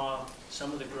saw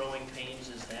some of the growing pains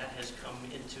as that has come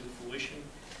into fruition,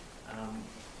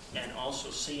 and also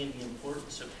seeing the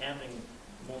importance of having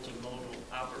multimodal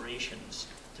operations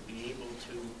to be able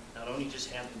to not only just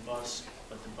have the bus,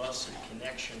 but the bus in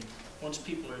connection. Once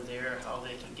people are there, how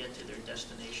they can get to their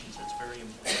destinations, that's very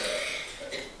important.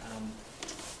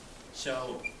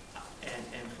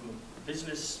 And from a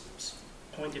business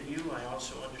point of view, I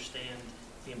also understand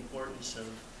the importance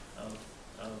of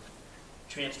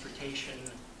transportation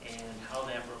and how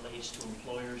that relates to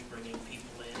employers bringing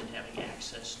people in and having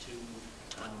access to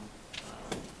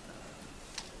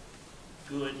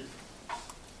good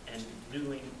and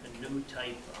new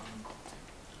type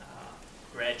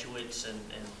graduates and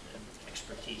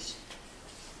expertise.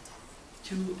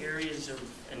 Two areas of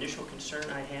initial concern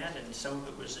I had, and some of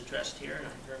it was addressed here, and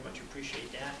I very much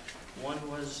appreciate that. One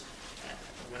was,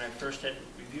 when I first had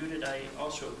reviewed it, I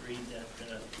also agreed that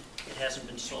it hasn't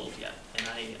been sold yet, and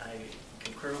I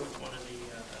concur with one of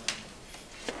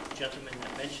the gentlemen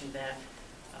that mentioned that.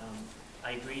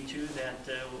 I agree too that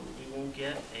we won't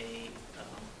get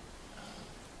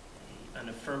an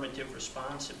affirmative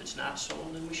response if it's not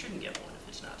sold, and we shouldn't get one if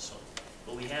it's not sold.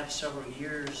 But we have several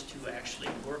years to actually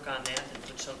work on that and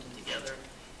put something together,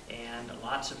 and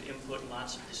lots of input,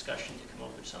 lots of discussion to come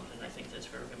up with something. I think that's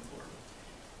very important.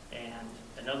 And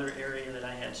another area that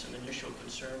I had some initial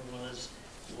concern was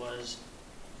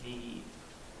the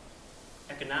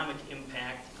economic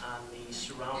impact on the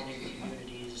surrounding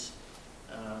communities,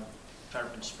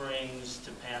 Tarpon Springs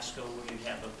to Pasco, where you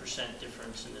have a %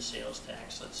 difference in the sales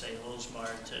tax. Let's say Oldsmar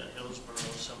to Hillsborough,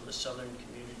 some of the southern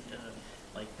communities,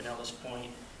 like Pinellas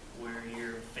Point, where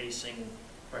you're facing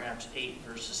perhaps 8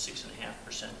 versus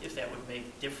 6.5%. If that would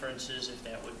make differences, if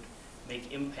that would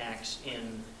make impacts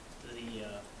in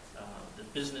the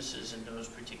businesses in those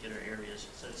particular areas.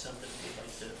 So that's something we'd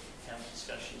like to have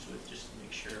discussions with just to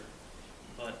make sure.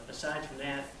 But aside from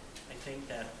that, I think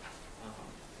that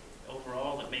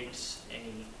overall it makes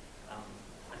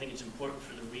I think it's important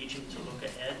for the region to look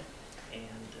ahead,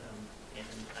 and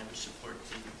I would support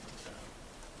the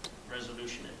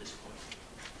resolution at this point.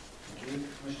 Thank you.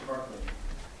 Mr. Barclay.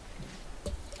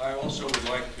 I also would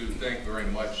like to thank very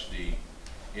much the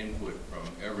input from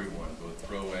everyone, both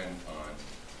pro and con.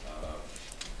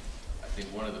 I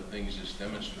think one of the things this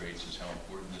demonstrates is how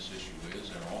important this issue is,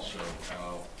 and also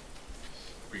how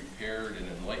prepared and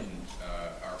enlightened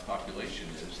our population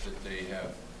is, that they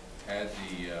have had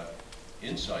the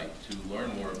insight to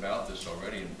learn more about this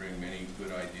already and bring many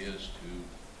good ideas to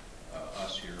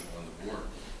us here on the board.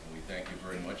 And we thank you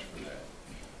very much for that.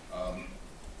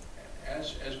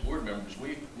 As board members,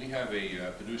 we have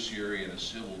a fiduciary and a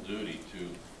civic duty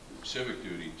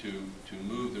to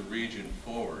move the region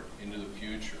forward into the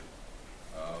future.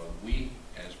 We,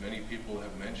 as many people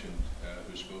have mentioned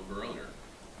who spoke earlier,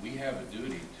 we have a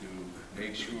duty to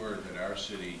make sure that our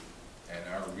city and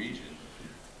our region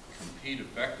compete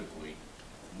effectively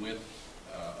with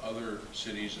other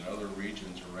cities and other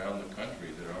regions around the country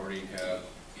that already have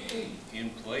in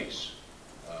place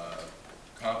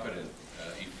competent,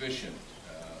 efficient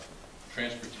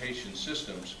transportation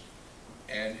systems.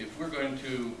 And if we're going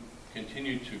to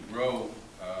continue to grow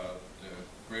the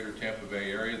greater Tampa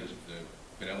Bay area,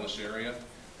 the Pinellas area,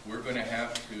 we're going to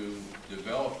have to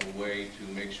develop a way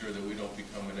to make sure that we don't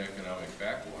become an economic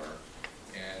backwater.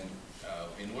 And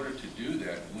in order to do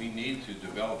that, we need to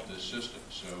develop this system.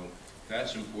 So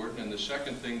that's important. And the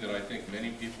second thing that I think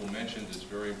many people mentioned that's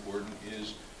very important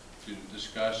is to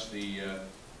discuss the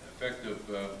effect of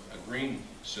a green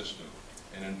system,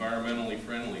 an environmentally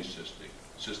friendly system,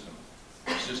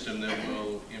 a system that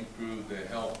will improve the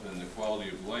health and the quality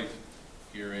of life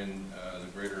here in the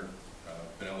greater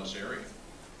Pinellas area.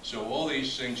 So all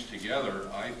these things together,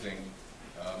 I think,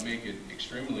 make it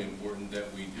extremely important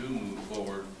that we do move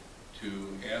forward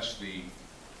to ask the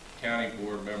county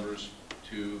board members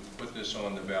to put this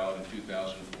on the ballot in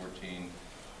 2014.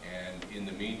 And in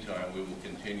the meantime, we will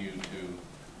continue to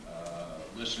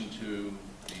listen to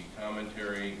the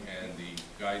commentary and the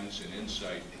guidance and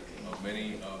insight of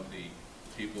many of the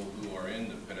people who are in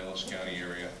the Pinellas County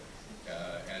area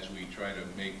as we try to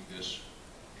make this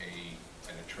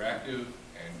an attractive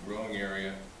and growing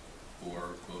area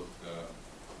for both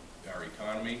our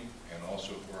economy and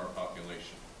also for our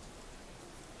population.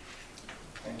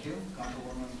 Thank you.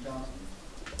 Councilwoman Johnson.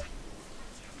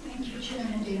 Thank you,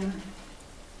 Chairman Dan.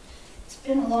 It's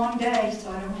been a long day,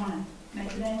 so I don't want to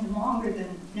make it any longer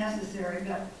than necessary,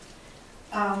 but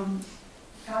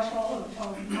gosh, all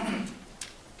of my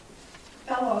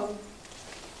fellow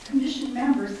commission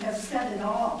members have said it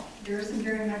all. There isn't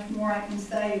very much more I can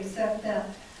say except that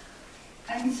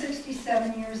I'm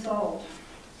 67 years old,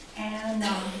 and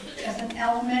as an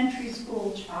elementary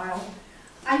school child,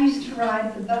 I used to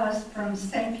ride the bus from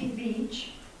St. Pete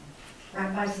Beach,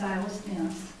 right by Silas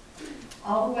Fence,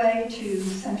 all the way to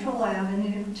Central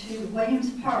Avenue to Williams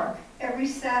Park every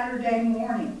Saturday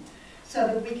morning so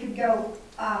that we could go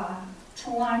to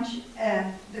lunch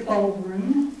at the Gold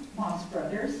Room, Moss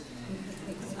Brothers,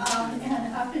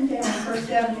 and up and down First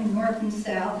Avenue North and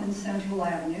South and Central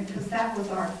Avenue, because that was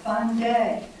our fun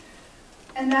day.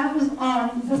 And that was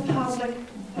on the public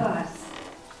bus.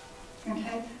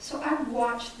 Okay, so I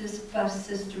watched this bus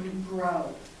system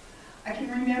grow. I can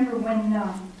remember when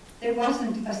there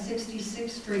wasn't a 66th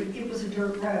Street, it was a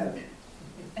dirt road.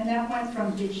 And that went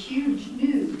from the huge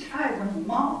new Tyrone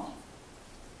Mall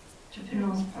to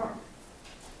Pinellas Park.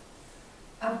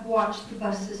 I've watched the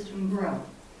bus system grow.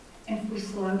 And if we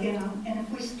slow down, and if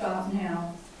we stop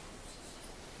now,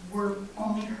 we're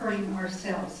only hurting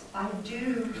ourselves. I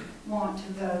do want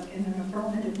to vote in an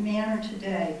affirmative manner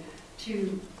today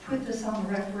to put this on the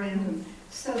referendum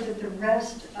so that the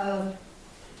rest of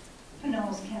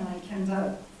Pinellas County can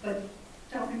vote. But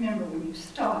don't remember, when you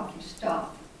stop, you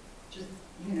stop. Just,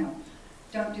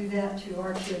 don't do that to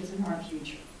our kids and our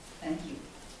future. Thank you.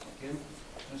 Thank you.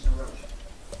 Mr. Roach.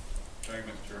 Thank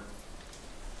you, Mr.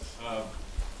 Chair.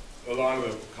 A lot of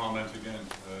the comments, again,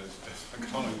 as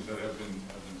colleagues that have been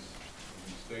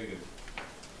stated.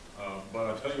 But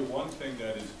I'll tell you one thing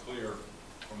that is clear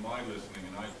from my listening,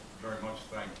 and I very much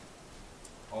thank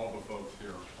all the folks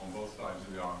here on both sides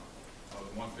of the aisle.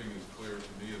 One thing that's clear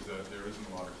to me is that there isn't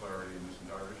a lot of clarity in this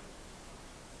entire issue.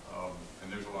 And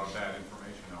there's a lot of bad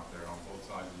information out there on both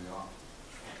sides of the aisle,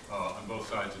 on both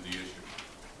sides of the issue.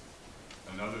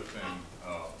 Another thing,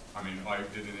 I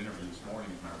did an interview this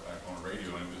morning, as a matter of fact, on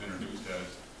radio, and it was introduced as,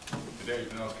 today,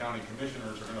 Pinellas County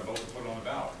Commissioners are going to vote to put it on the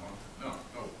ballot. No.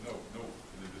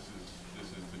 This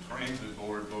is the transit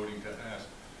board voting to ask.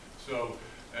 So,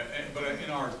 but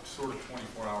in our sort of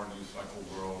 24-hour news cycle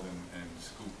world and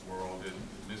scoop world,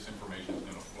 misinformation is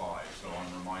going to fly. So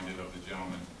I'm reminded of the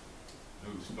gentleman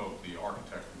who spoke, the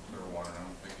architect from Clearwater, and I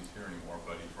don't think he's here anymore,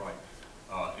 but he's right.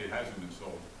 It hasn't been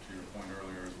sold, to your point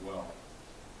earlier as well.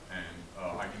 And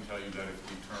I can tell you that if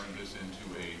we turn this into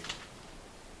a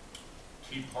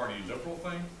Tea Party liberal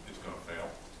thing, it's going to fail.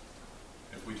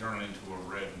 If we turn it into a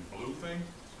red and blue thing,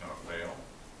 it's going to fail.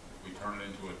 If we turn it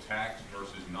into a tax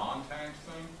versus non-tax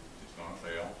thing, it's going to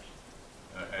fail.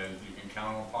 As you can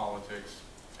count on politics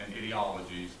and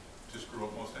ideologies to screw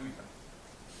up most anything.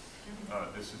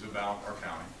 This is about our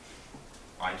county.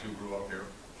 I too grew up here.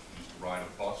 Used to ride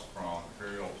a bus from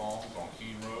Imperial Palms on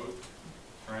Keene Road,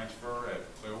 transfer at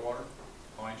Clearwater,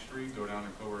 Pine Street, go down to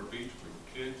Clearwater Beach. We were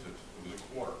kids. It was a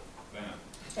quarter then.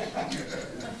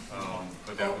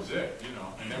 But that was it,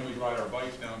 And then we'd ride our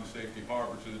bikes down to Safety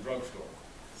Harbor to the drugstore.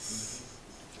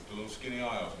 The little skinny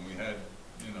aisles, and we had,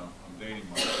 I'm dating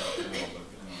myself, but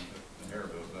the hair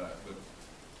does that. But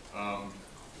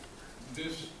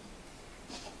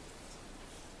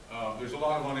there's a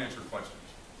lot of unanswered questions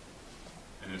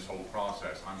in this whole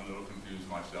process. I'm a little confused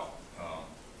myself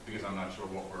because I'm not sure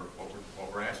what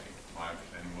we're asking. My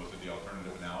understanding was that the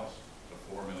alternative analysis, the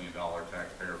 $4 million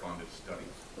taxpayer-funded study,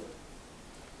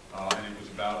 and it was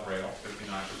about rail.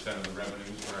 59% of the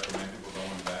revenues recommended were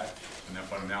going back,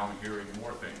 but now I'm hearing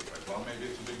more things like, well, maybe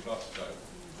it's a big bus study,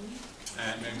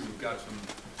 and maybe we've got some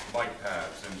bike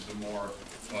paths and some more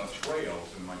trails.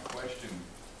 And my question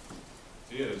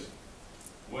is,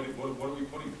 what are we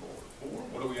putting forward? for?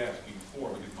 What are we asking for?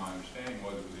 Because my understanding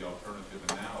was it was the alternative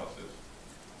analysis,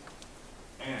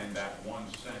 and that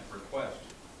 1 cent request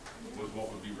was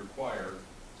what would be required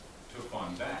to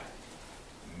fund that.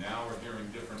 Now we're hearing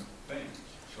different things.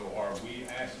 So are we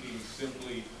asking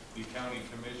simply the county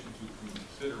commission to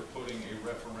consider putting a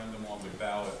referendum on the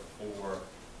ballot for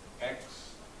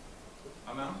X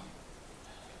amount?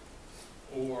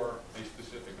 Or a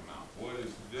specific amount? What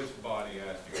is this body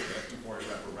asking? Are they asking for a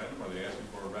referendum, or are they asking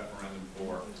for a referendum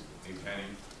for a penny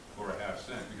or a half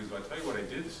cent? Because I tell you what I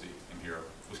did see in here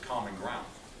was common ground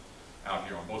out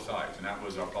here on both sides, and that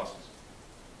was our buses.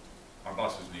 Our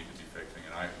buses need to be fixing,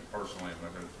 and I personally,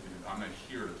 I'm not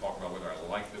here to talk about whether I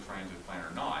like the transit plan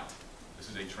or not. This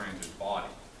is a transit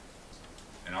body.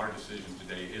 And our decision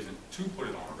today isn't to put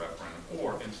it on a referendum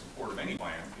or in support of any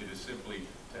plan. It is simply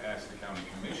to ask the county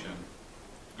commission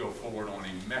to go forward on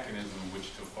a mechanism in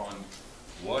which to fund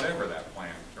whatever that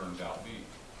plan turns out being.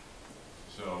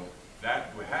 So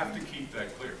that, we have to keep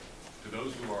that clear. To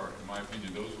those who are, in my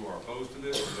opinion, those who are opposed to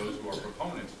this, or those who are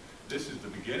proponents, this is the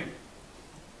beginning.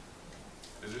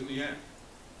 This isn't the end.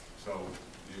 So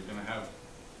you're going to have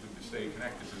to stay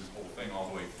connected to this whole thing all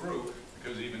the way through,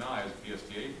 because even I, as a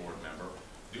PSTA board member,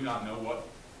 do not know what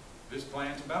this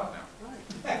plan's about now.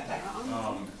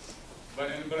 But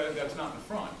that's not in the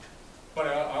front. But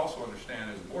I also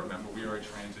understand as a board member, we are a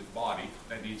transit body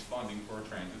that needs funding for a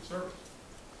transit service.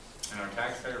 And our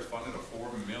taxpayers funded a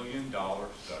 $4 million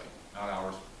study. Not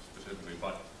ours specifically,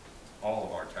 but all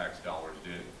of our tax dollars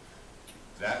did.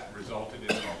 That resulted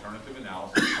in an alternative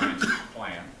analysis transit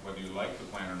plan. Whether you like the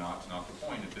plan or not, it's not the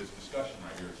point of this discussion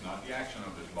right here. It's not the action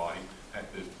of this body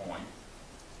at this point.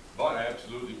 But I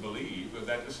absolutely believe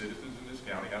that the citizens in this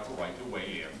county have a right to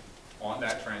weigh in on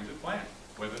that transit plan,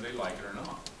 whether they like it or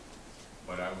not.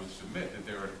 But I would submit that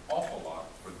there are an awful lot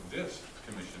for this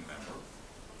commission member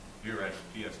here at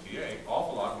PSTA,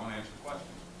 awful lot of unanswered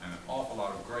questions, and an awful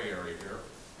lot of gray area here,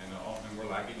 and we're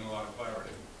lacking a lot of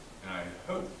clarity. And I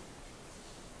hope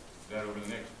that over the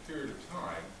next period of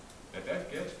time,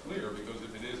 that gets clear, because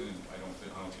if it isn't, I don't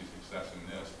see success in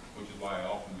this, which is why I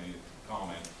often made a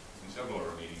comment in several of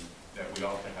our meetings that we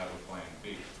ought to have a plan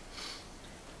B.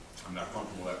 I'm not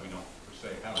comfortable that we don't per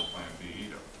se have a plan B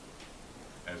either.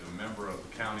 As a member of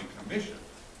the county commission,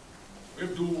 we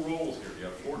have dual roles here. You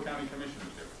have 4 county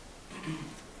commissioners here.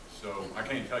 So I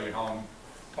can't tell you how I'm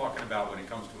talking about when it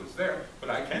comes to us there, but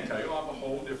I can tell you I have a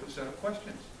whole different set of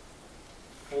questions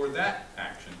for that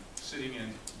action sitting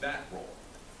in that role.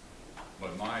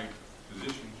 But my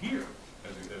position here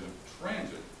as a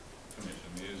transit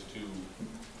commission is to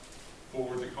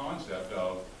forward the concept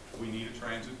of we need a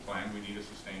transit plan, we need a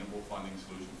sustainable funding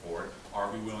solution for it.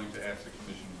 Are we willing to ask the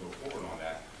commission to go forward on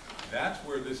that? That's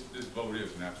where this vote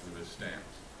is, and that's where this stands.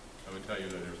 I would tell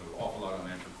you that there's an awful lot of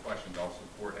unanswered questions. I'll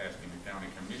support asking the county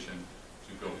commission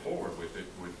to go forward with it.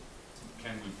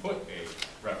 Can we put a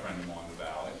referendum on the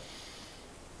ballot?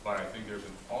 But I think there's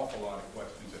an awful lot of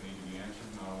questions that need to be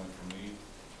answered, not only from me in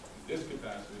this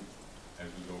capacity as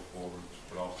we go forward,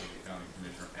 but also the county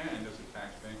commissioner and as a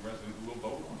taxpaying resident who will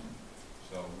vote on it.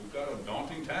 So we've got a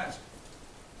daunting task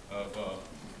of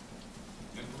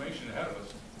information ahead of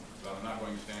us, but I'm not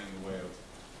going to stand in the way of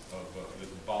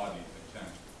this body's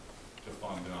attempt to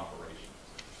fund an operation.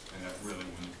 And that's really,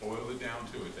 when you boil it down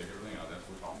to it, take everything out, that's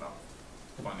what we're talking about.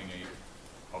 Funding a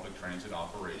public transit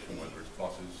operation, whether it's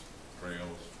buses,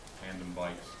 trails, tandem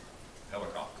bikes,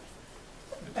 helicopters.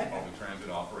 It's a public transit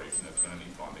operation that's going to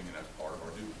need funding, and that's part of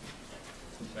our duty.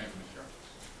 Thank you, Mr. Chairman.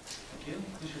 Thank you.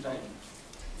 Mr. Dyton.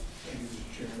 Thank you, Mr.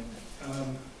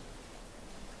 Chairman.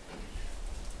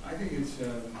 I think it's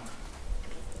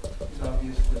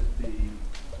obvious that the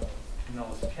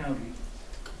Pinellas County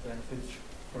benefits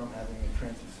from having a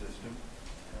transit system,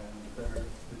 and the better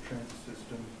the transit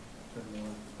system, the more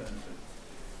the benefit.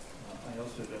 I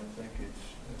also don't think it's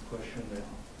a question that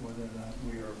whether or not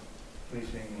we are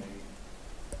facing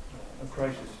a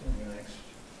crisis in the next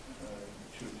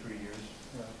 2 or 3 years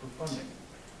for funding.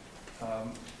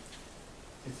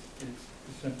 It's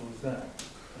as simple as that.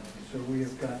 So we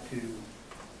have got to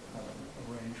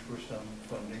arrange for some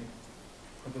funding.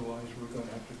 Otherwise, we're going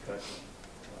to have to cut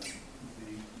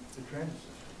the transit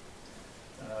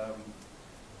system.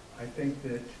 I think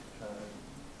that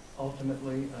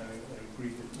ultimately, I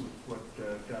agree with what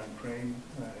Don Crane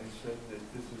has said,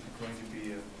 that this is going to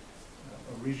be a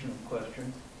regional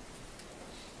question.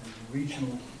 And the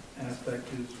regional aspect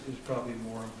is probably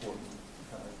more important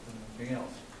than anything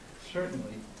else.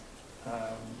 Certainly,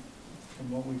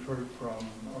 from what we've heard from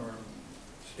our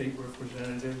state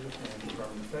representative and from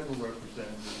the federal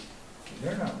representative,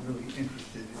 they're not really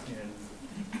interested in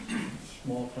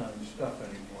small-time stuff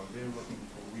anymore. They're looking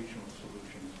for regional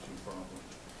solutions to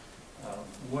problems.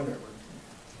 Whatever.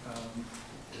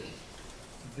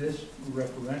 This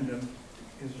referendum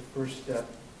is a first step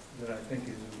that I think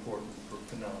is important for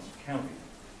Pinellas County.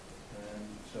 And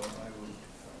so I would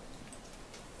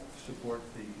support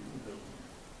the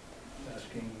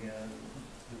asking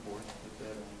the board to put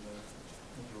that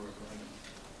on the referendum.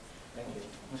 Thank you.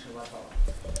 Mr. Lefkow.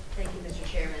 Thank you, Mr.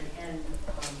 Chairman, and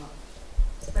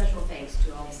special thanks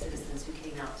to all the citizens who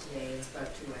came out today and spoke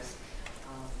to us.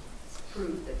 It's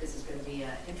proof that this is going to be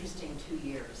an interesting 2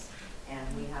 years, and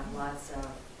we have lots of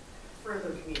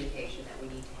further communication that we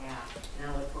need to have,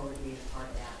 and I look forward to being a part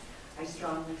of that. I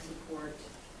strongly support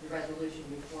the resolution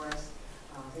before us.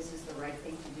 This is the right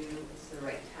thing to do. It's the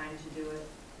right time to do it.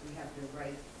 We have the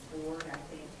right board, I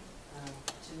think,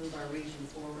 to move our region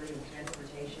forward in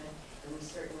transportation, and we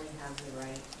certainly have the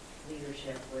right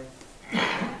leadership with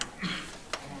that,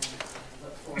 and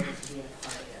look forward to being a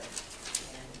part of this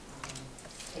and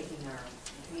taking our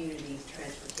community's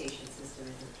transportation system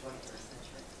into the 21st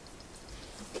century.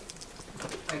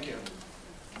 Thank you.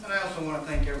 And I also want to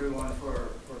thank everyone for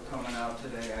coming out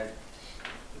today.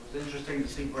 It was interesting to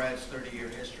see Brad's 30-year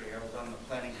history. I was on the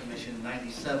Planning Commission in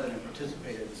 '97 and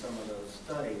participated in some of those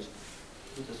studies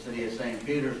with the city of St.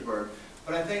 Petersburg.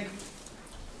 But I think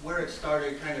where it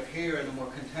started kind of here in a more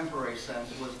contemporary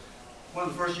sense was one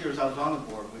of the first years I was on the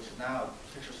board, which is now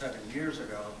 6 or 7 years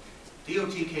ago.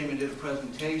 DOT came and did a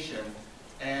presentation,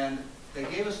 and they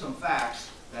gave us some facts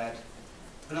that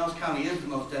Pinellas County is the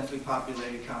most densely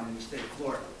populated county in the state of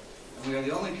Florida. And we are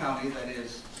the only county that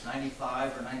is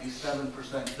 95 or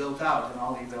 97% built out in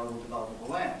all the available developable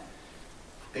land.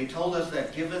 They told us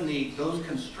that given those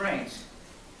constraints,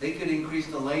 they could increase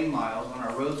the lane miles on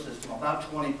our road system about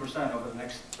 20% over the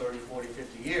next 30, 40,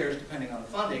 50 years, depending on the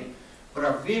funding, but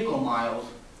our vehicle miles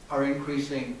are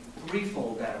increasing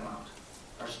threefold that amount.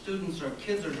 Our students, our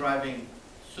kids are driving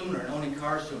sooner and owning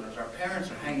cars sooner. Our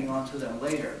parents are hanging on to them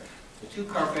later. The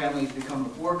 2-car families become the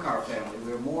 4-car family.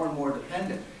 We're more and more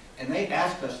dependent. And they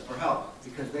asked us for help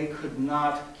because they could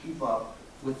not keep up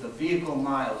with the vehicle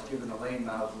miles given the lane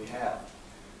miles we have.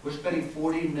 We're spending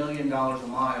 $40 million a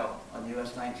mile on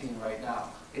US 19 right now.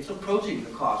 It's approaching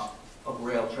the cost of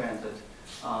rail transit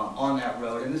on that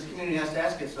road. And this community has to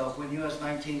ask itself, when US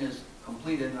 19 is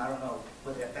completed, and I don't know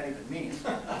what that even means,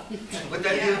 but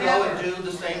then you go and do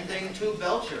the same thing to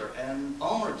Belcher and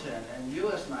Ulmerton and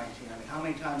US 19. I mean, how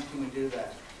many times can we do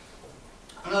that?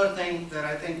 Another thing that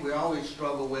I think we always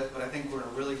struggle with, but I think we're in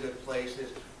a really good place,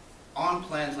 is on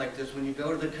plans like this, when you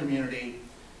go to the community,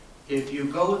 if you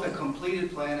go with a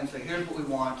completed plan and say, here's what we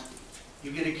want,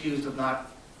 you get accused of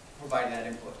not providing that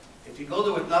input. If you go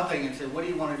there with nothing and say, what do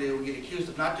you want to do, we get accused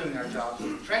of not doing our jobs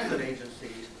as transit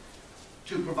agencies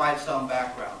to provide some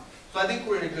background. So I think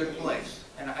we're in a good place.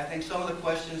 And I think some of the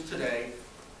questions today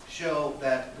show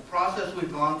that the process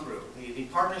we've gone through, the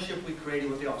partnership we created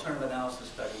with the alternative analysis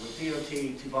study, with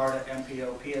DOT, TBARDA,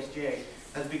 MPO, PSTA,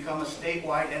 has become a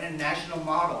statewide and a national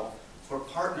model for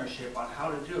partnership on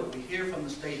how to do it. We hear from the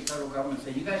state and federal government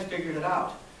saying, you guys figured it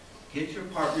out. Get your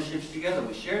partnerships together.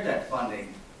 We shared that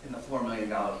funding in the $4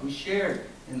 million. We shared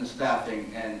in the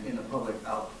staffing and in the public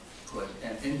output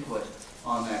and input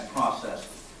on that process.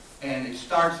 And it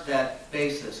starts that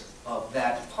basis of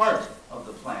that part of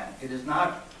the plan. It is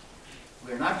not,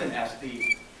 we're not going to ask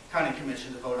the county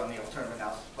commission to vote on the alternative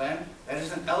analysis plan. That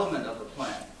is an element of the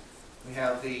plan. We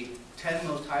have the 10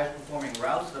 most highest performing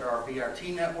routes that are our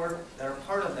BRT network that are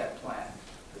part of that plan.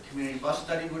 The community bus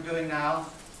study we're doing now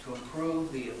to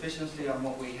improve the efficiency on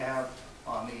what we have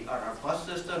on our bus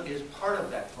system is part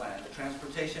of that plan. The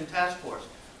transportation task force,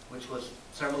 which was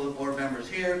several of the board members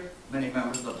here, many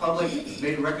members of the public,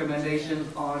 made recommendations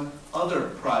on other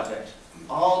projects.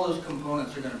 All those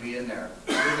components are going to be in there.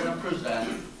 We're going to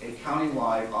present a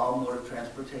countywide all-motor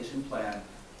transportation plan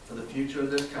for the future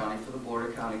of this county for the Board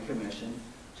of County Commission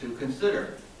to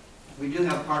consider. We do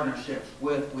have partnerships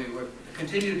with,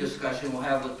 continued discussion we'll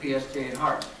have with PSTA and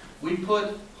HART. We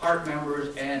put HART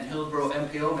members and Hillsborough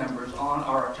MPO members on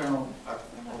our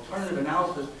alternative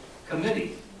analysis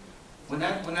committee. When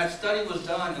that study was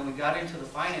done and we got into the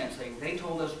financing, they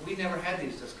told us we never had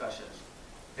these discussions.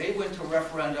 They went to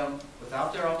referendum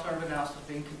without their alternative analysis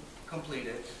being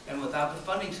completed and without the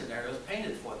funding scenarios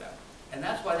painted for them. And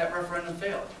that's why that referendum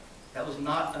failed. That was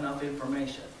not enough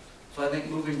information. So I think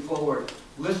moving forward,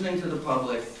 listening to the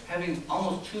public, having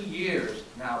almost 2 years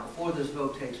now before this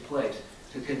vote takes place,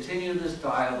 to continue this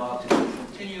dialogue, to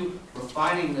continue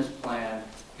refining this plan,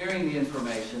 hearing the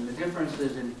information, the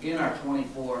differences in our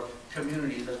 24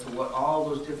 communities as to what all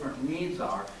those different needs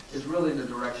are, is really the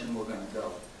direction we're going to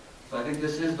go. So I think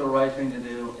this is the right thing to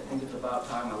do. I think it's about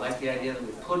time. I like the idea that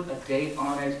we put a date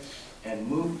on it and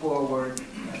move forward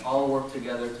and all work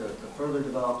together to further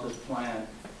develop this plan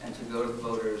and to go to the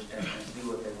voters and do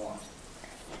what they want.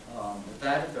 With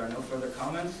that, if there are no further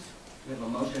comments, we have a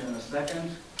motion and a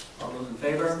second. All those in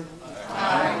favor?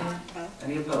 Aye.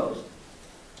 Any opposed?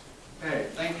 Okay,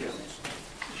 thank you.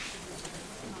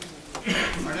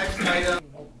 Our next item,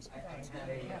 I had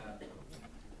a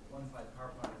one-slide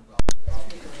PowerPoint as well.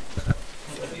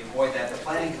 So to avoid that, the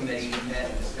planning committee met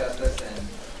and discussed this,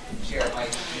 and Chair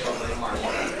might be able to remark.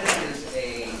 This is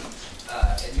a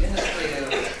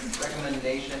administrative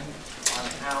recommendation on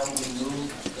how we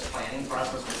move the planning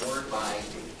process forward by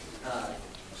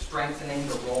strengthening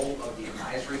the role of the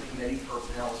advisory committee for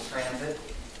Pinellas Transit.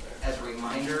 As a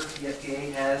reminder,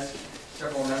 PSTA has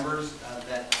several members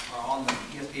that are on the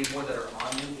PSTA board that are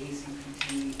on the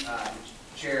ACPT.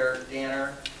 Chair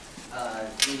Danner,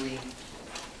 Julie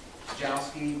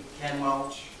Jowski, Ken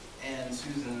Welch, and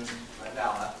Susan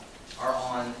Vidala are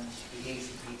on the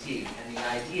ACPT. And the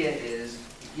idea is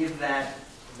to give that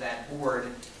board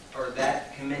or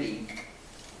that committee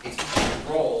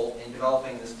a role in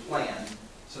developing this plan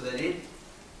so that it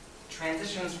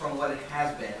transitions from what it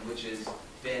has been, which has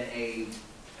been a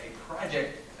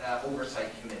project oversight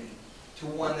committee, to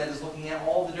one that is looking at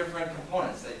all the different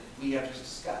components that we have just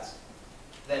discussed.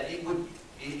 That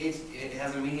it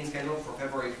has a meeting scheduled for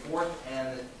February 4th,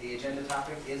 and the agenda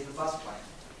topic is the bus plan.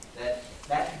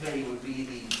 That committee would be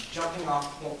the jumping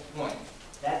off point.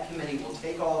 That committee will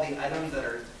take all the items that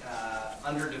are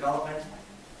under development,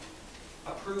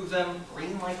 approve them,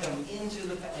 greenlight them into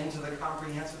the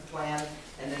comprehensive plan,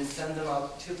 and then send them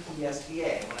up to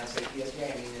PSTA. When I say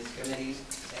PSTA, I mean its committees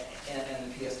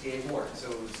and the PSTA board.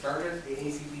 So start at the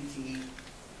ACPT,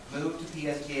 move to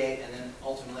PSTA, and then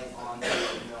ultimately on to the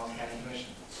Pinellas County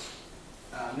Commission.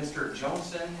 Mr.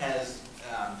 Johnson has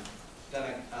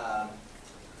done a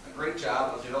great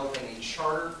job of developing a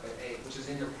charter, which is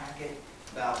in your packet,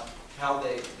 about how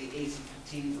the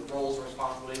ACPT, the roles and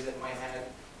responsibilities that it might have.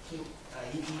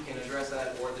 He can address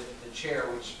that, or the chair,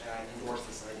 which endorsed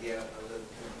this idea of the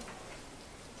committee.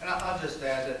 And I'll just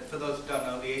add that for those who don't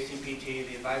know, the ACPT,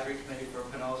 the Advisory Committee for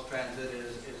Pinellas Transit,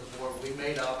 is a board we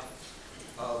made up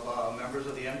of members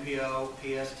of the MPO,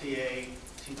 PSTA,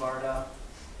 TBARDA,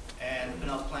 and the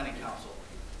Pinellas Planning Council.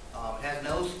 It has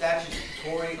no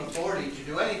statutory authority to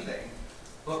do anything,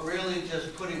 but really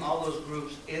just putting all those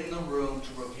groups in the room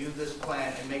to review this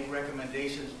plan and make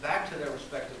recommendations back to their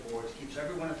respective boards, keeps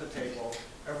everyone at the table,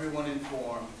 everyone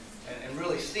informed, and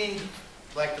really seems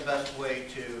like the best way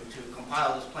to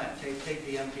compile this plan. Take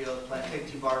the MPO's plan, take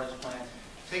TBARDA's plan,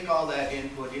 take all that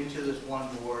input into this one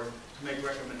board to make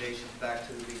recommendations back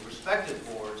to the respective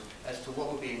boards as to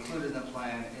what would be included in the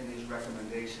plan in these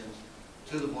recommendations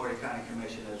to the Board of County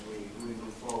Commission as we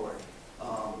move forward.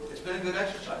 It's been a good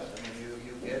exercise. I mean,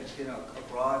 you get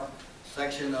a broad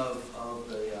section of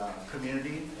the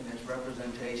community and its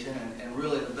representation, and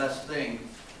really the best thing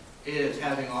is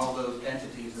having all those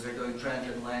entities that are doing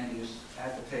transit and land use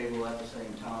at the table at the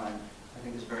same time. I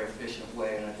think it's a very efficient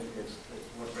way, and I think it's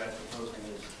what Brad's proposing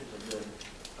is a good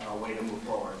way to move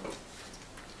forward.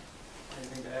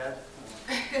 Anything to add?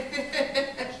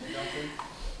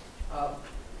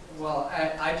 Well,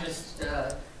 I just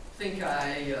think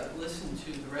I listened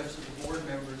to the rest of the board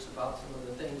members about some of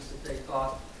the things that they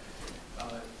thought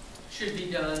should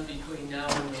be done between now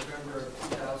and November of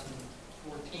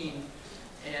 2014,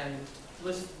 and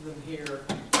listed them here.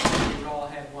 They all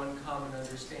have one common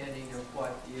understanding of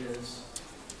what is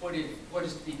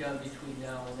to be done between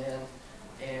now and then,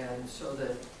 and so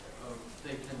that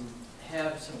they can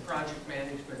have some project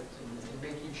management and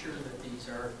making sure that these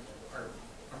are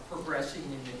progressing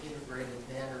in an integrated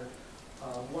manner.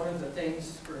 One of the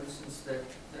things, for instance,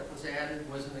 that was added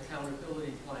was an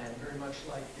accountability plan, very much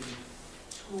like the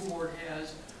school board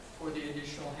has for the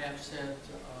additional half-cent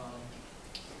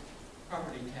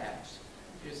property tax.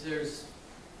 Is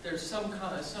there's some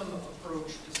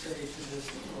approach to say to this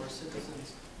to our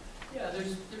citizens, yeah,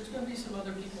 there's going to be some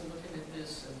other people looking at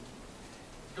this and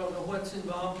don't know what's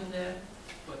involved in that,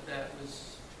 but that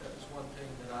was one thing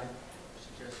that I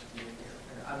suggested being here.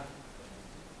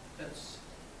 And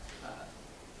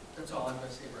that's all I'm going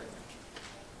to say right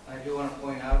now. I do want to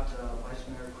point out Vice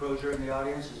Mayor Crozier in the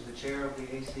audience is the chair of the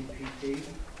ACPT.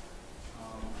 I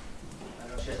don't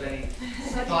know if she has any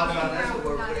thoughts on this, but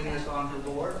we're putting this on her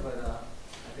board, but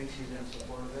I think she's in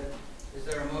support of it. Is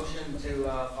there a motion to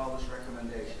follow this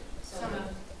recommendation? So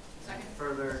moved. Second.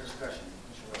 Further discussion?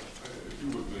 If you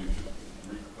would please just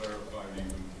re-clarify the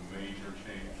major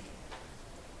change.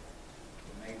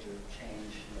 The major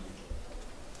change.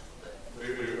 Are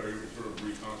you sort of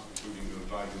reconstituting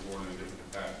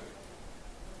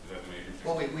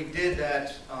we did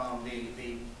that,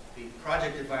 the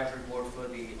project advisory board for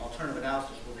the alternative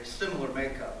analysis was a similar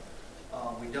makeup.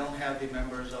 We don't have the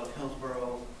members of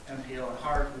Hillsborough, MPO, and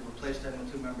Hart. We've replaced them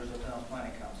with 2 members of Town's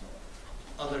Planning Council.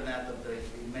 Other than that, the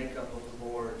makeup of the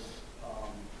boards,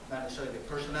 not necessarily the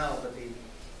personnel, but the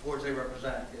boards they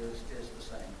represent is the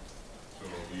same. So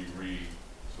are we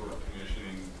sort of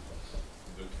commissioning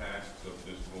the tasks of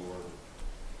this board?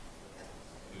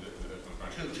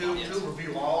 To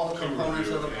review all the components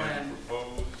of the plan. And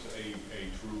propose a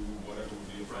true, whatever would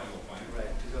be a final plan?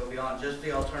 Right, to go beyond just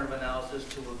the alternative analysis,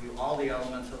 to review all the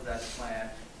elements of that plan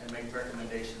and make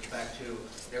recommendations back to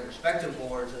their respective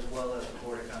boards as well as the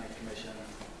Board of County Commission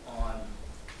on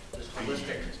this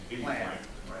holistic plan.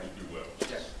 Right. If you will.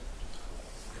 Yes.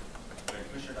 Thank you.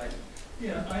 Commissioner Dyson.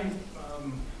 Yeah, I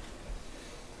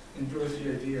endorse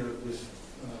the idea of this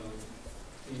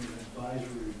being an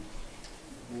advisory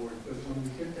board, but when we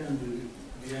get down to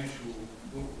the actual,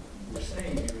 what we're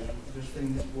saying here is this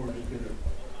thing, this board is going to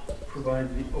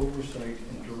provide the oversight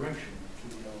and direction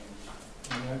to the elements.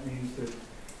 And that means that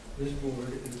this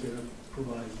board is going to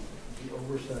provide the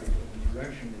oversight and the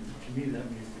direction, and to me that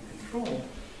means the control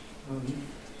of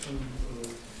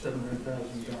 $700,000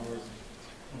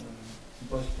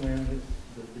 bus plan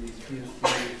that the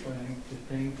PSTA is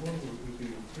paying for. It would be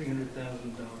a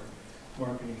 $300,000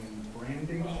 marketing and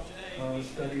branding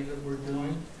study that we're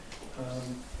doing,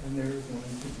 and they're going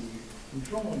to be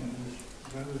controlling this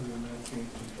rather than that being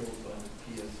controlled by the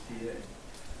PSTA.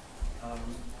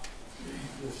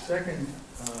 The second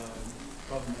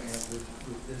problem I have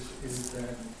with this is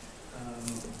that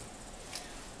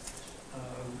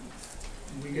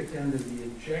we get down to the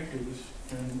objectives,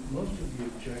 and most of the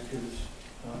objectives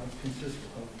consist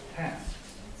of tasks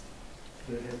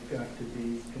that have got to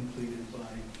be completed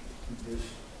by this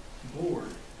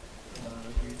board.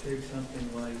 You take something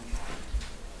like,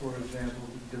 for example,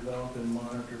 develop and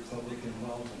monitor public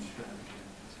involvement strategy,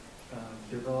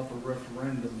 develop a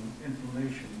referendum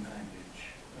information package,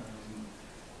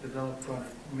 develop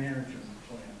product management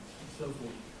plans, and so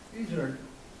forth. These are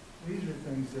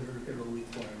things that are going to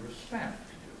require a staff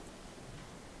to do.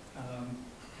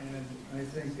 And I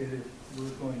think that if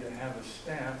we're going to have a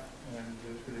staff and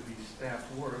there's going to be staff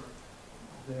work,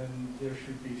 then there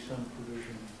should be some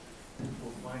provision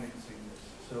for financing this.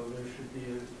 So there should be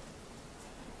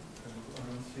I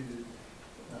don't see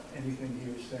anything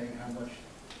here saying how much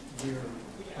we're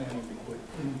planning to put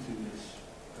into this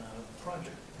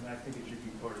project, and I think it should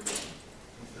be part of the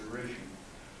consideration.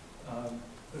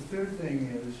 The third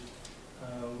thing is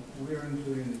we're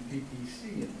including the PPC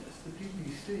in this. The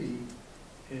PPC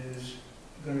is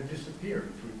going to disappear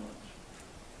in 3 months,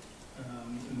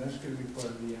 and that's going to be part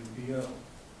of the MPO.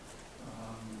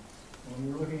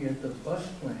 When we're looking at the bus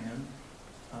plan,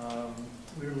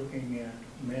 we're looking at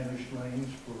managed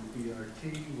lanes for BRT.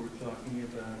 We're talking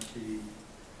about the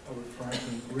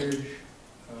Franklin Bridge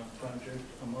project,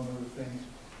 among other things.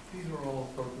 These are all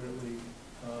appropriately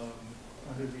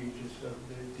under the aegis of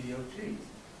the DOT.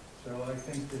 So I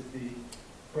think that the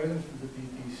presence of the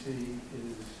PPC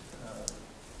is,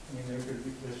 they're going to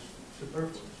be just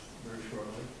superfluous very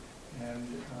shortly. And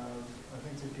I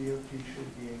think the DOT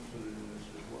should be included in this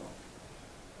as well.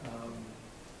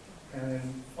 And then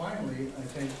finally, I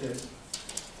think that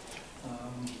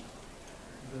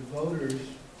the voters,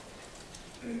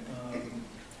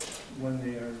 when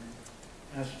they are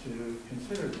asked to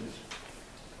consider this,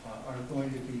 are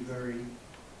going to be very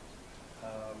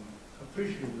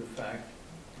appreciative of the fact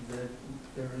that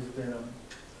there has been a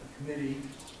committee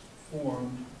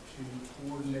formed to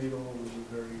coordinate all of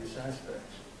the various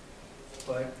aspects.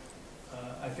 But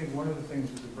I think one of the things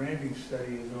that the branding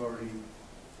study has already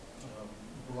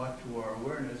brought to our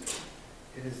awareness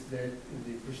is that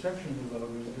the perception of the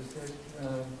voters is that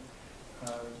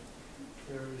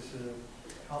there is an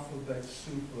alphabet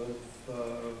soup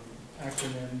of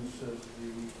acronyms of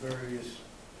the various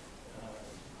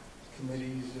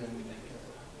committees and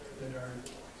that are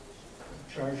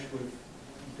charged with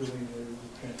doing the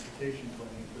transportation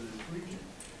planning for this region.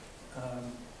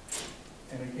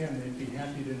 And again, they'd be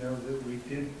happy to know that we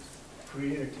did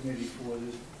create a committee for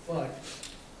this, but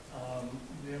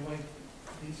there might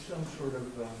be some sort of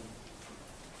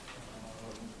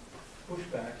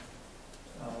pushback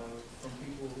from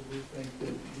people who think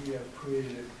that we have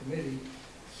created a committee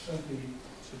simply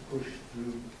to push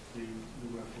through the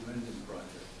referendum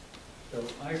project. So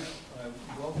I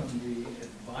welcome the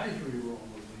advisory role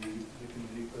of the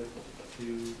committee, but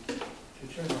to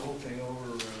turn the whole thing over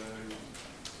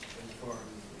as far as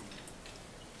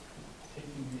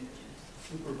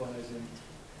supervising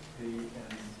and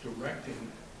directing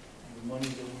the money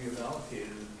that we have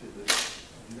allocated to this,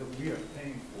 and and that we are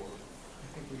paying for, I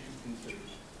think we should consider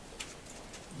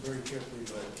very carefully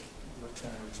what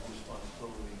kind of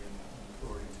responsibility and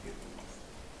authority we give them.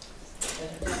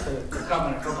 To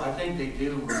comment, I think they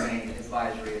do remain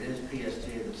advisory. It is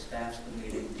PSTA that staffs the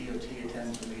meeting, DOT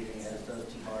attends the meeting, as does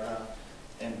TBARDA,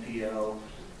 NPO,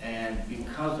 and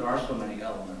because there are so many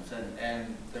elements,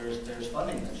 and there's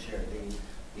funding that's shared.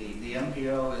 The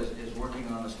MPO is working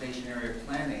on the station area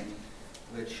planning,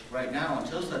 which right now,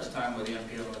 until such time where the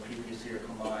MPO and the PPC are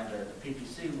combined, the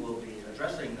PPC will be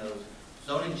addressing those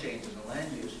zoning changes and land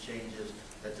use changes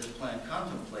that this plan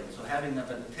contemplates. So having them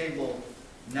at the table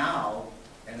now,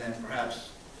 and then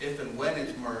perhaps if and when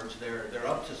it's merged, they're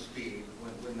up to speed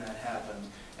when that happens.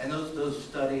 And those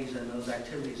studies and those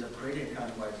activities of creating a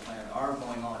countywide plan are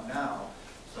going on now.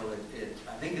 So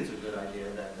I think it's a good idea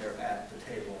that they're at the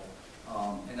table.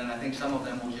 And then I think some of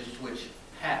them will just switch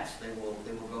hats. They will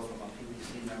go from a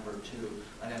PPC member to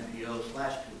an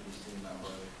MPO/PPC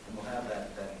member, and we'll have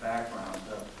that background.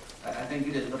 So I think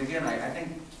it is. But again, I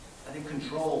think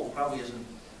control probably isn't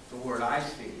the word I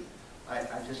see.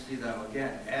 I just see them,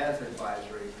 again, as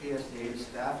advisory. PSTA is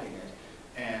staffing it.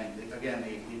 And again,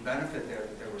 the benefit there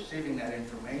that they're receiving that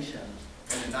information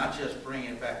and then not just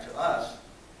bringing it back to us,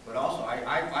 but also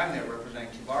I'm there representing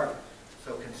TBARDA.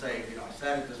 So can say, you know, I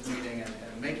sat at this meeting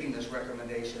and making this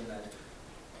recommendation that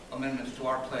amendments to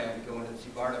our plan go into the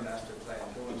TBARDA master plan,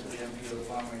 go into the MPO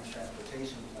long range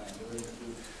transportation plan, go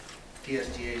into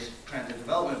PSTA's transit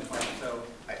development plan. So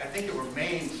I think it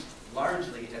remains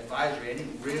largely advisory. Any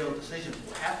real decisions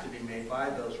will have to be made by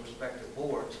those respective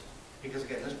boards, because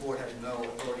again, this board has no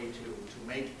authority to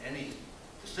make any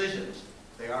decisions.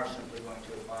 They are simply going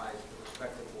to advise the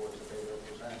respective boards that they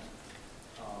represent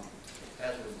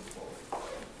as we move forward.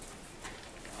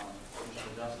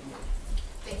 Mr. Dustin?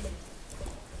 Thank you.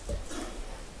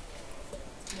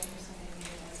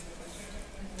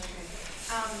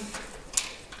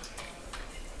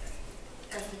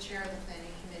 As the chair of the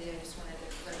planning committee, I just wanted to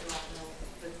let you all know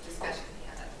the discussion we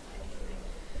had at the planning committee.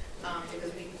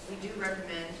 Because we do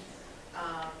recommend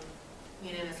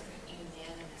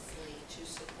unanimously to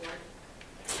support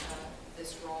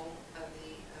this role of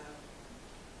the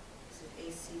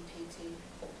ACPT.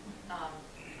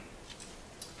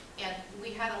 And we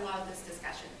had a lot of this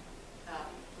discussion,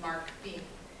 Mark being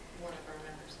one of our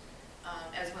members,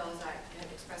 as well as I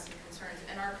had expressed some concerns.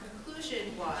 And our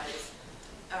conclusion was,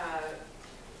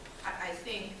 I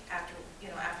think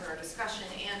after our discussion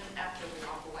and after we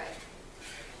walked away,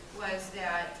 was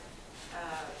that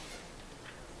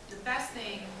the best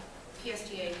thing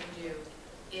PSTA can do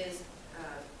is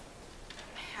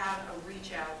have a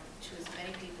reach out to as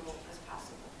many people as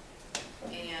possible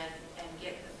and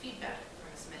get the feedback from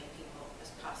as many people as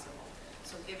possible.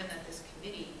 So given that this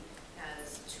committee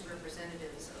has 2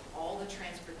 representatives of all the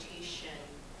transportation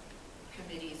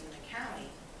committees in the county,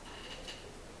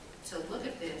 to look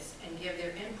at this and give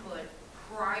their input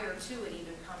prior to it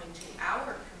even coming to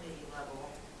our committee level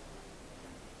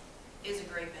is a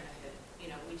great benefit. You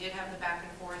know, we did have the back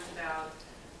and forth about,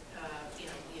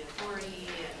 the authority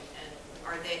and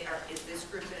is this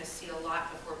group going to see a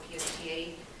lot before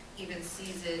PSTA even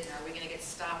sees it? Are we going to get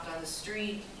stopped on the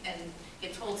street and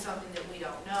get told something that we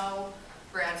don't know?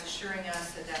 Brad's assuring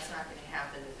us that that's not going to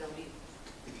happen, that there'll be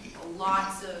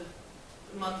lots of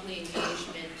monthly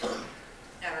engagement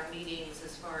at our meetings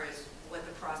as far as what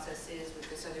the process is with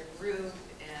this other group,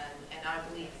 and I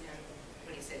believe him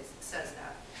when he says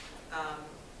that.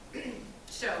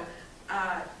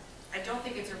 I don't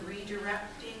think it's a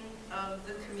redirecting of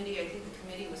the committee. I think the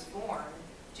committee was formed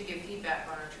to give feedback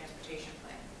on our transportation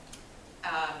plan.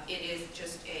 It is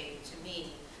just to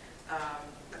me,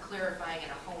 a clarifying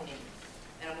and a honing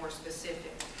and a more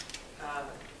specific.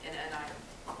 And I,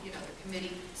 the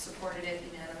committee supported it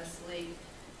unanimously.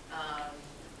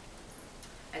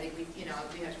 I think we have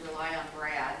to rely on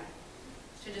Brad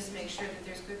to just make sure that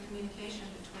there's good communication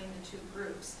between the 2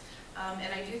 groups.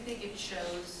 And I do think it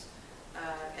shows,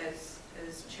 as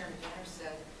Chairman Danner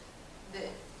said,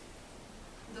 that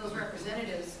those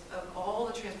representatives of all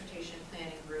the transportation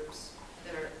planning groups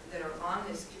that are on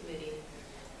this committee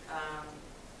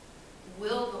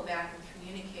will go back and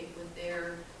communicate with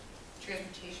their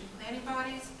transportation planning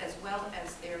bodies as well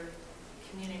as their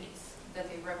communities that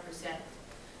they represent.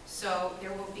 So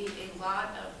there will be a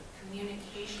lot of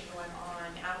communication going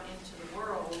on out into the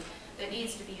world that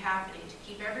needs to be happening to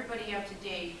keep everybody up to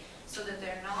date, so that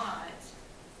they're not,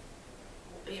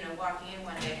 walking in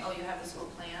one day, oh, you have this whole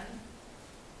plan,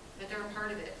 but they're a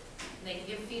part of it. And they can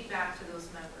give feedback to those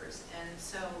members. And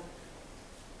so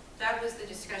that was the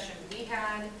discussion we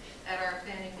had at our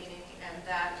planning meeting, and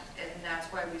that's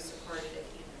why we supported it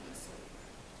unanimously.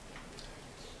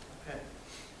 Okay.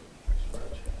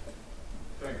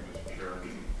 Thank you, Mr.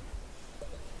 Chairman.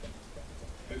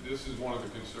 This is one of the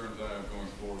concerns I have going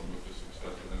forward with the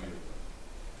success of any of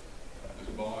this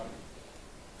body.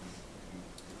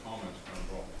 The comments kind of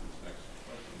brought to this next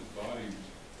question. This body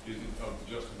isn't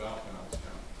just about Pinellas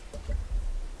County.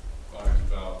 This body's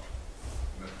about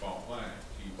metropolitan planning,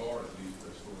 T-BOD, these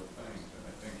sort of things. And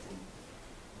I think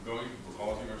we're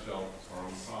causing ourselves our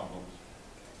own problems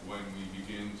when we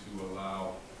begin to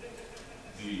allow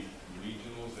the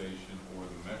regionalization or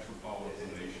the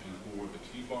metropolitanization or the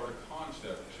T-BOD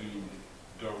concept to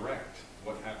direct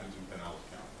what happens in Pinellas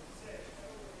County.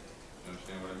 You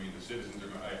understand what I mean? The citizens are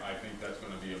going I think that's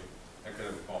going to be a kind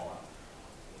of a fallout,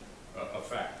 a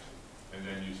fact. And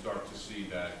then you start to see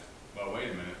that, well,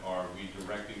 wait a minute, are we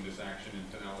directing this action in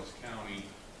Pinellas County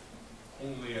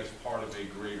only as part of a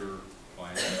greater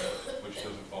plan, which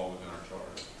doesn't fall within our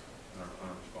charter and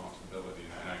our responsibility?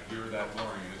 And I hear that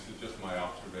blurring, and this is just my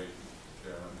observation, Mr.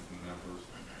 Chairman and members.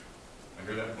 I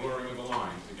hear that blurring of the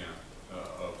lines again,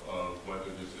 of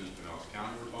whether this is Pinellas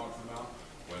County we're talking about,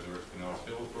 whether it's Pinellas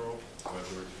Hillsborough,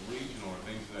 whether it's regional or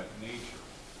things of that nature.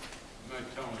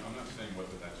 I'm not saying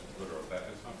whether that's good or bad.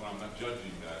 I'm not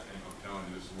judging that, and I'm telling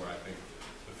you this is where I think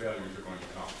the failures are going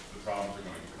to come. The problems are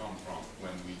going to come from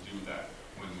when we do that,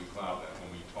 when we cloud that,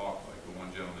 when we talk like the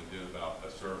one gentleman did about a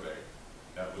survey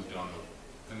that was done with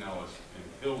Pinellas and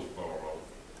Hillsborough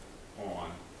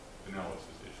on Pinellas'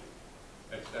 issue.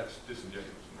 That's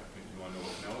disingenuous in my opinion. You want to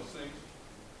know what Pinellas thinks?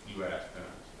 You ask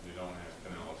Pinellas. You don't ask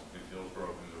Pinellas and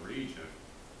Hillsborough in the region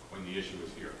when the issue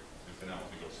is here. In Pinellas,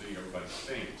 you go see everybody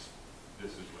thinks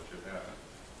this is what should happen.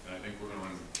 And I think we're going to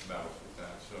run battles with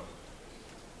that. So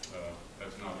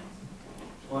that's not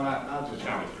Well, not a just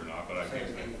challenge or not, but I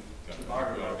think that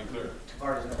ought to be clear.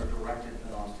 TBARD has never directed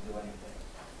Pinellas to do anything.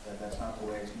 That's not the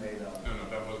way it's made up. No,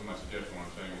 that wasn't my suggestion. What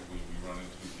I'm saying is we run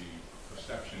into the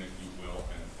perception, if you will,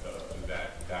 and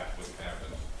that's what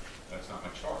happens. That's not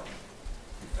my charge.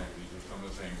 I'm saying these are some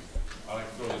of the things. I like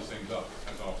to throw these things up.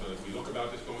 That's also, as we look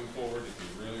about this going forward, if we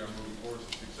really are moving towards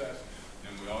success,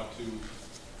 then we ought to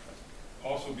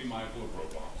also be mindful of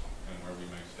roadblocks and where we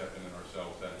may step in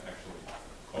ourselves that actually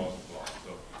cause a block.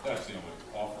 So that's the only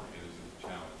offering. It is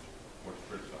a challenge or to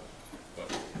criticize.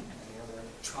 But Any other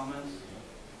comments?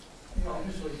 Yeah,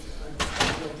 actually,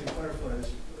 I'd like to clarify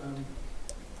this.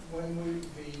 When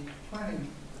the planning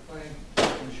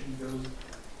commission goes,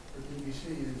 the DBC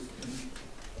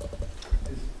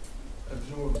is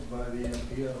absorbed by the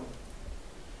MPO.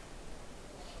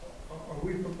 Are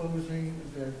we proposing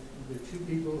that the two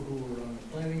people who are on the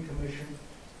planning commission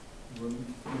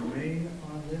remain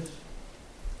on this,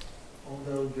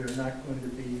 although they're not going to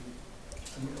be,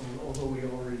 although we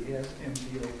already have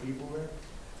MPO people there?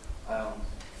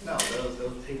 No,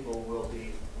 those people will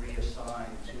be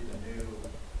reassigned to the new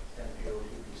MPO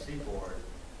PPC board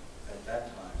at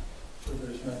that time. So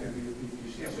there's not going to be a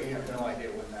PPC? Yeah, we have no idea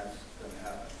when that's going to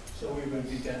happen. So we would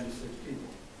be down to 6 people?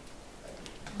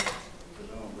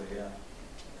 Presumably, yeah.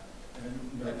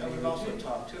 And we've also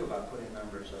talked too about putting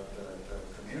members of the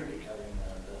community, having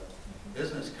the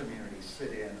business community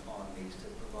sit in on these to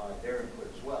provide their input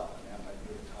as well. And that might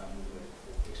be the time we would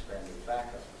expand it back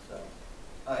up. So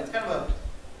it's kind of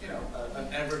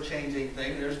an ever-changing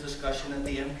thing. There's discussion that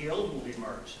the MPOs will be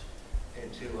merged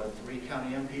into a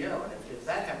 3-county MPO. And if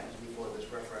that happens before this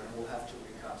referendum, we'll have to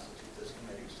reconstitute this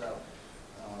committee. So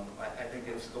I think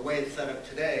it's the way it's set up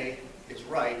today. It's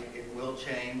right. It will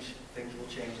change. Things will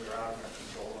change that are out of our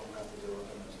control, and we'll have to deal with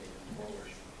them as they come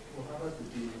forward. Well, how about the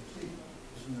DOT?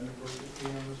 Isn't that a perfectly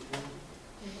on this board?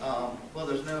 Well,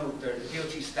 the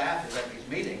DOT staff is at these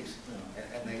meetings,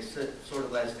 and they sit sort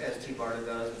of as TBARD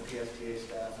does, and PSTA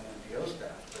staff and MPO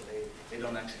staff, but they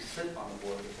don't actually sit on the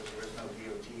board because there is no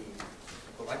DOT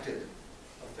elected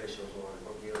officials or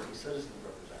DOT citizen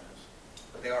representatives.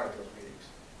 But they are at those meetings.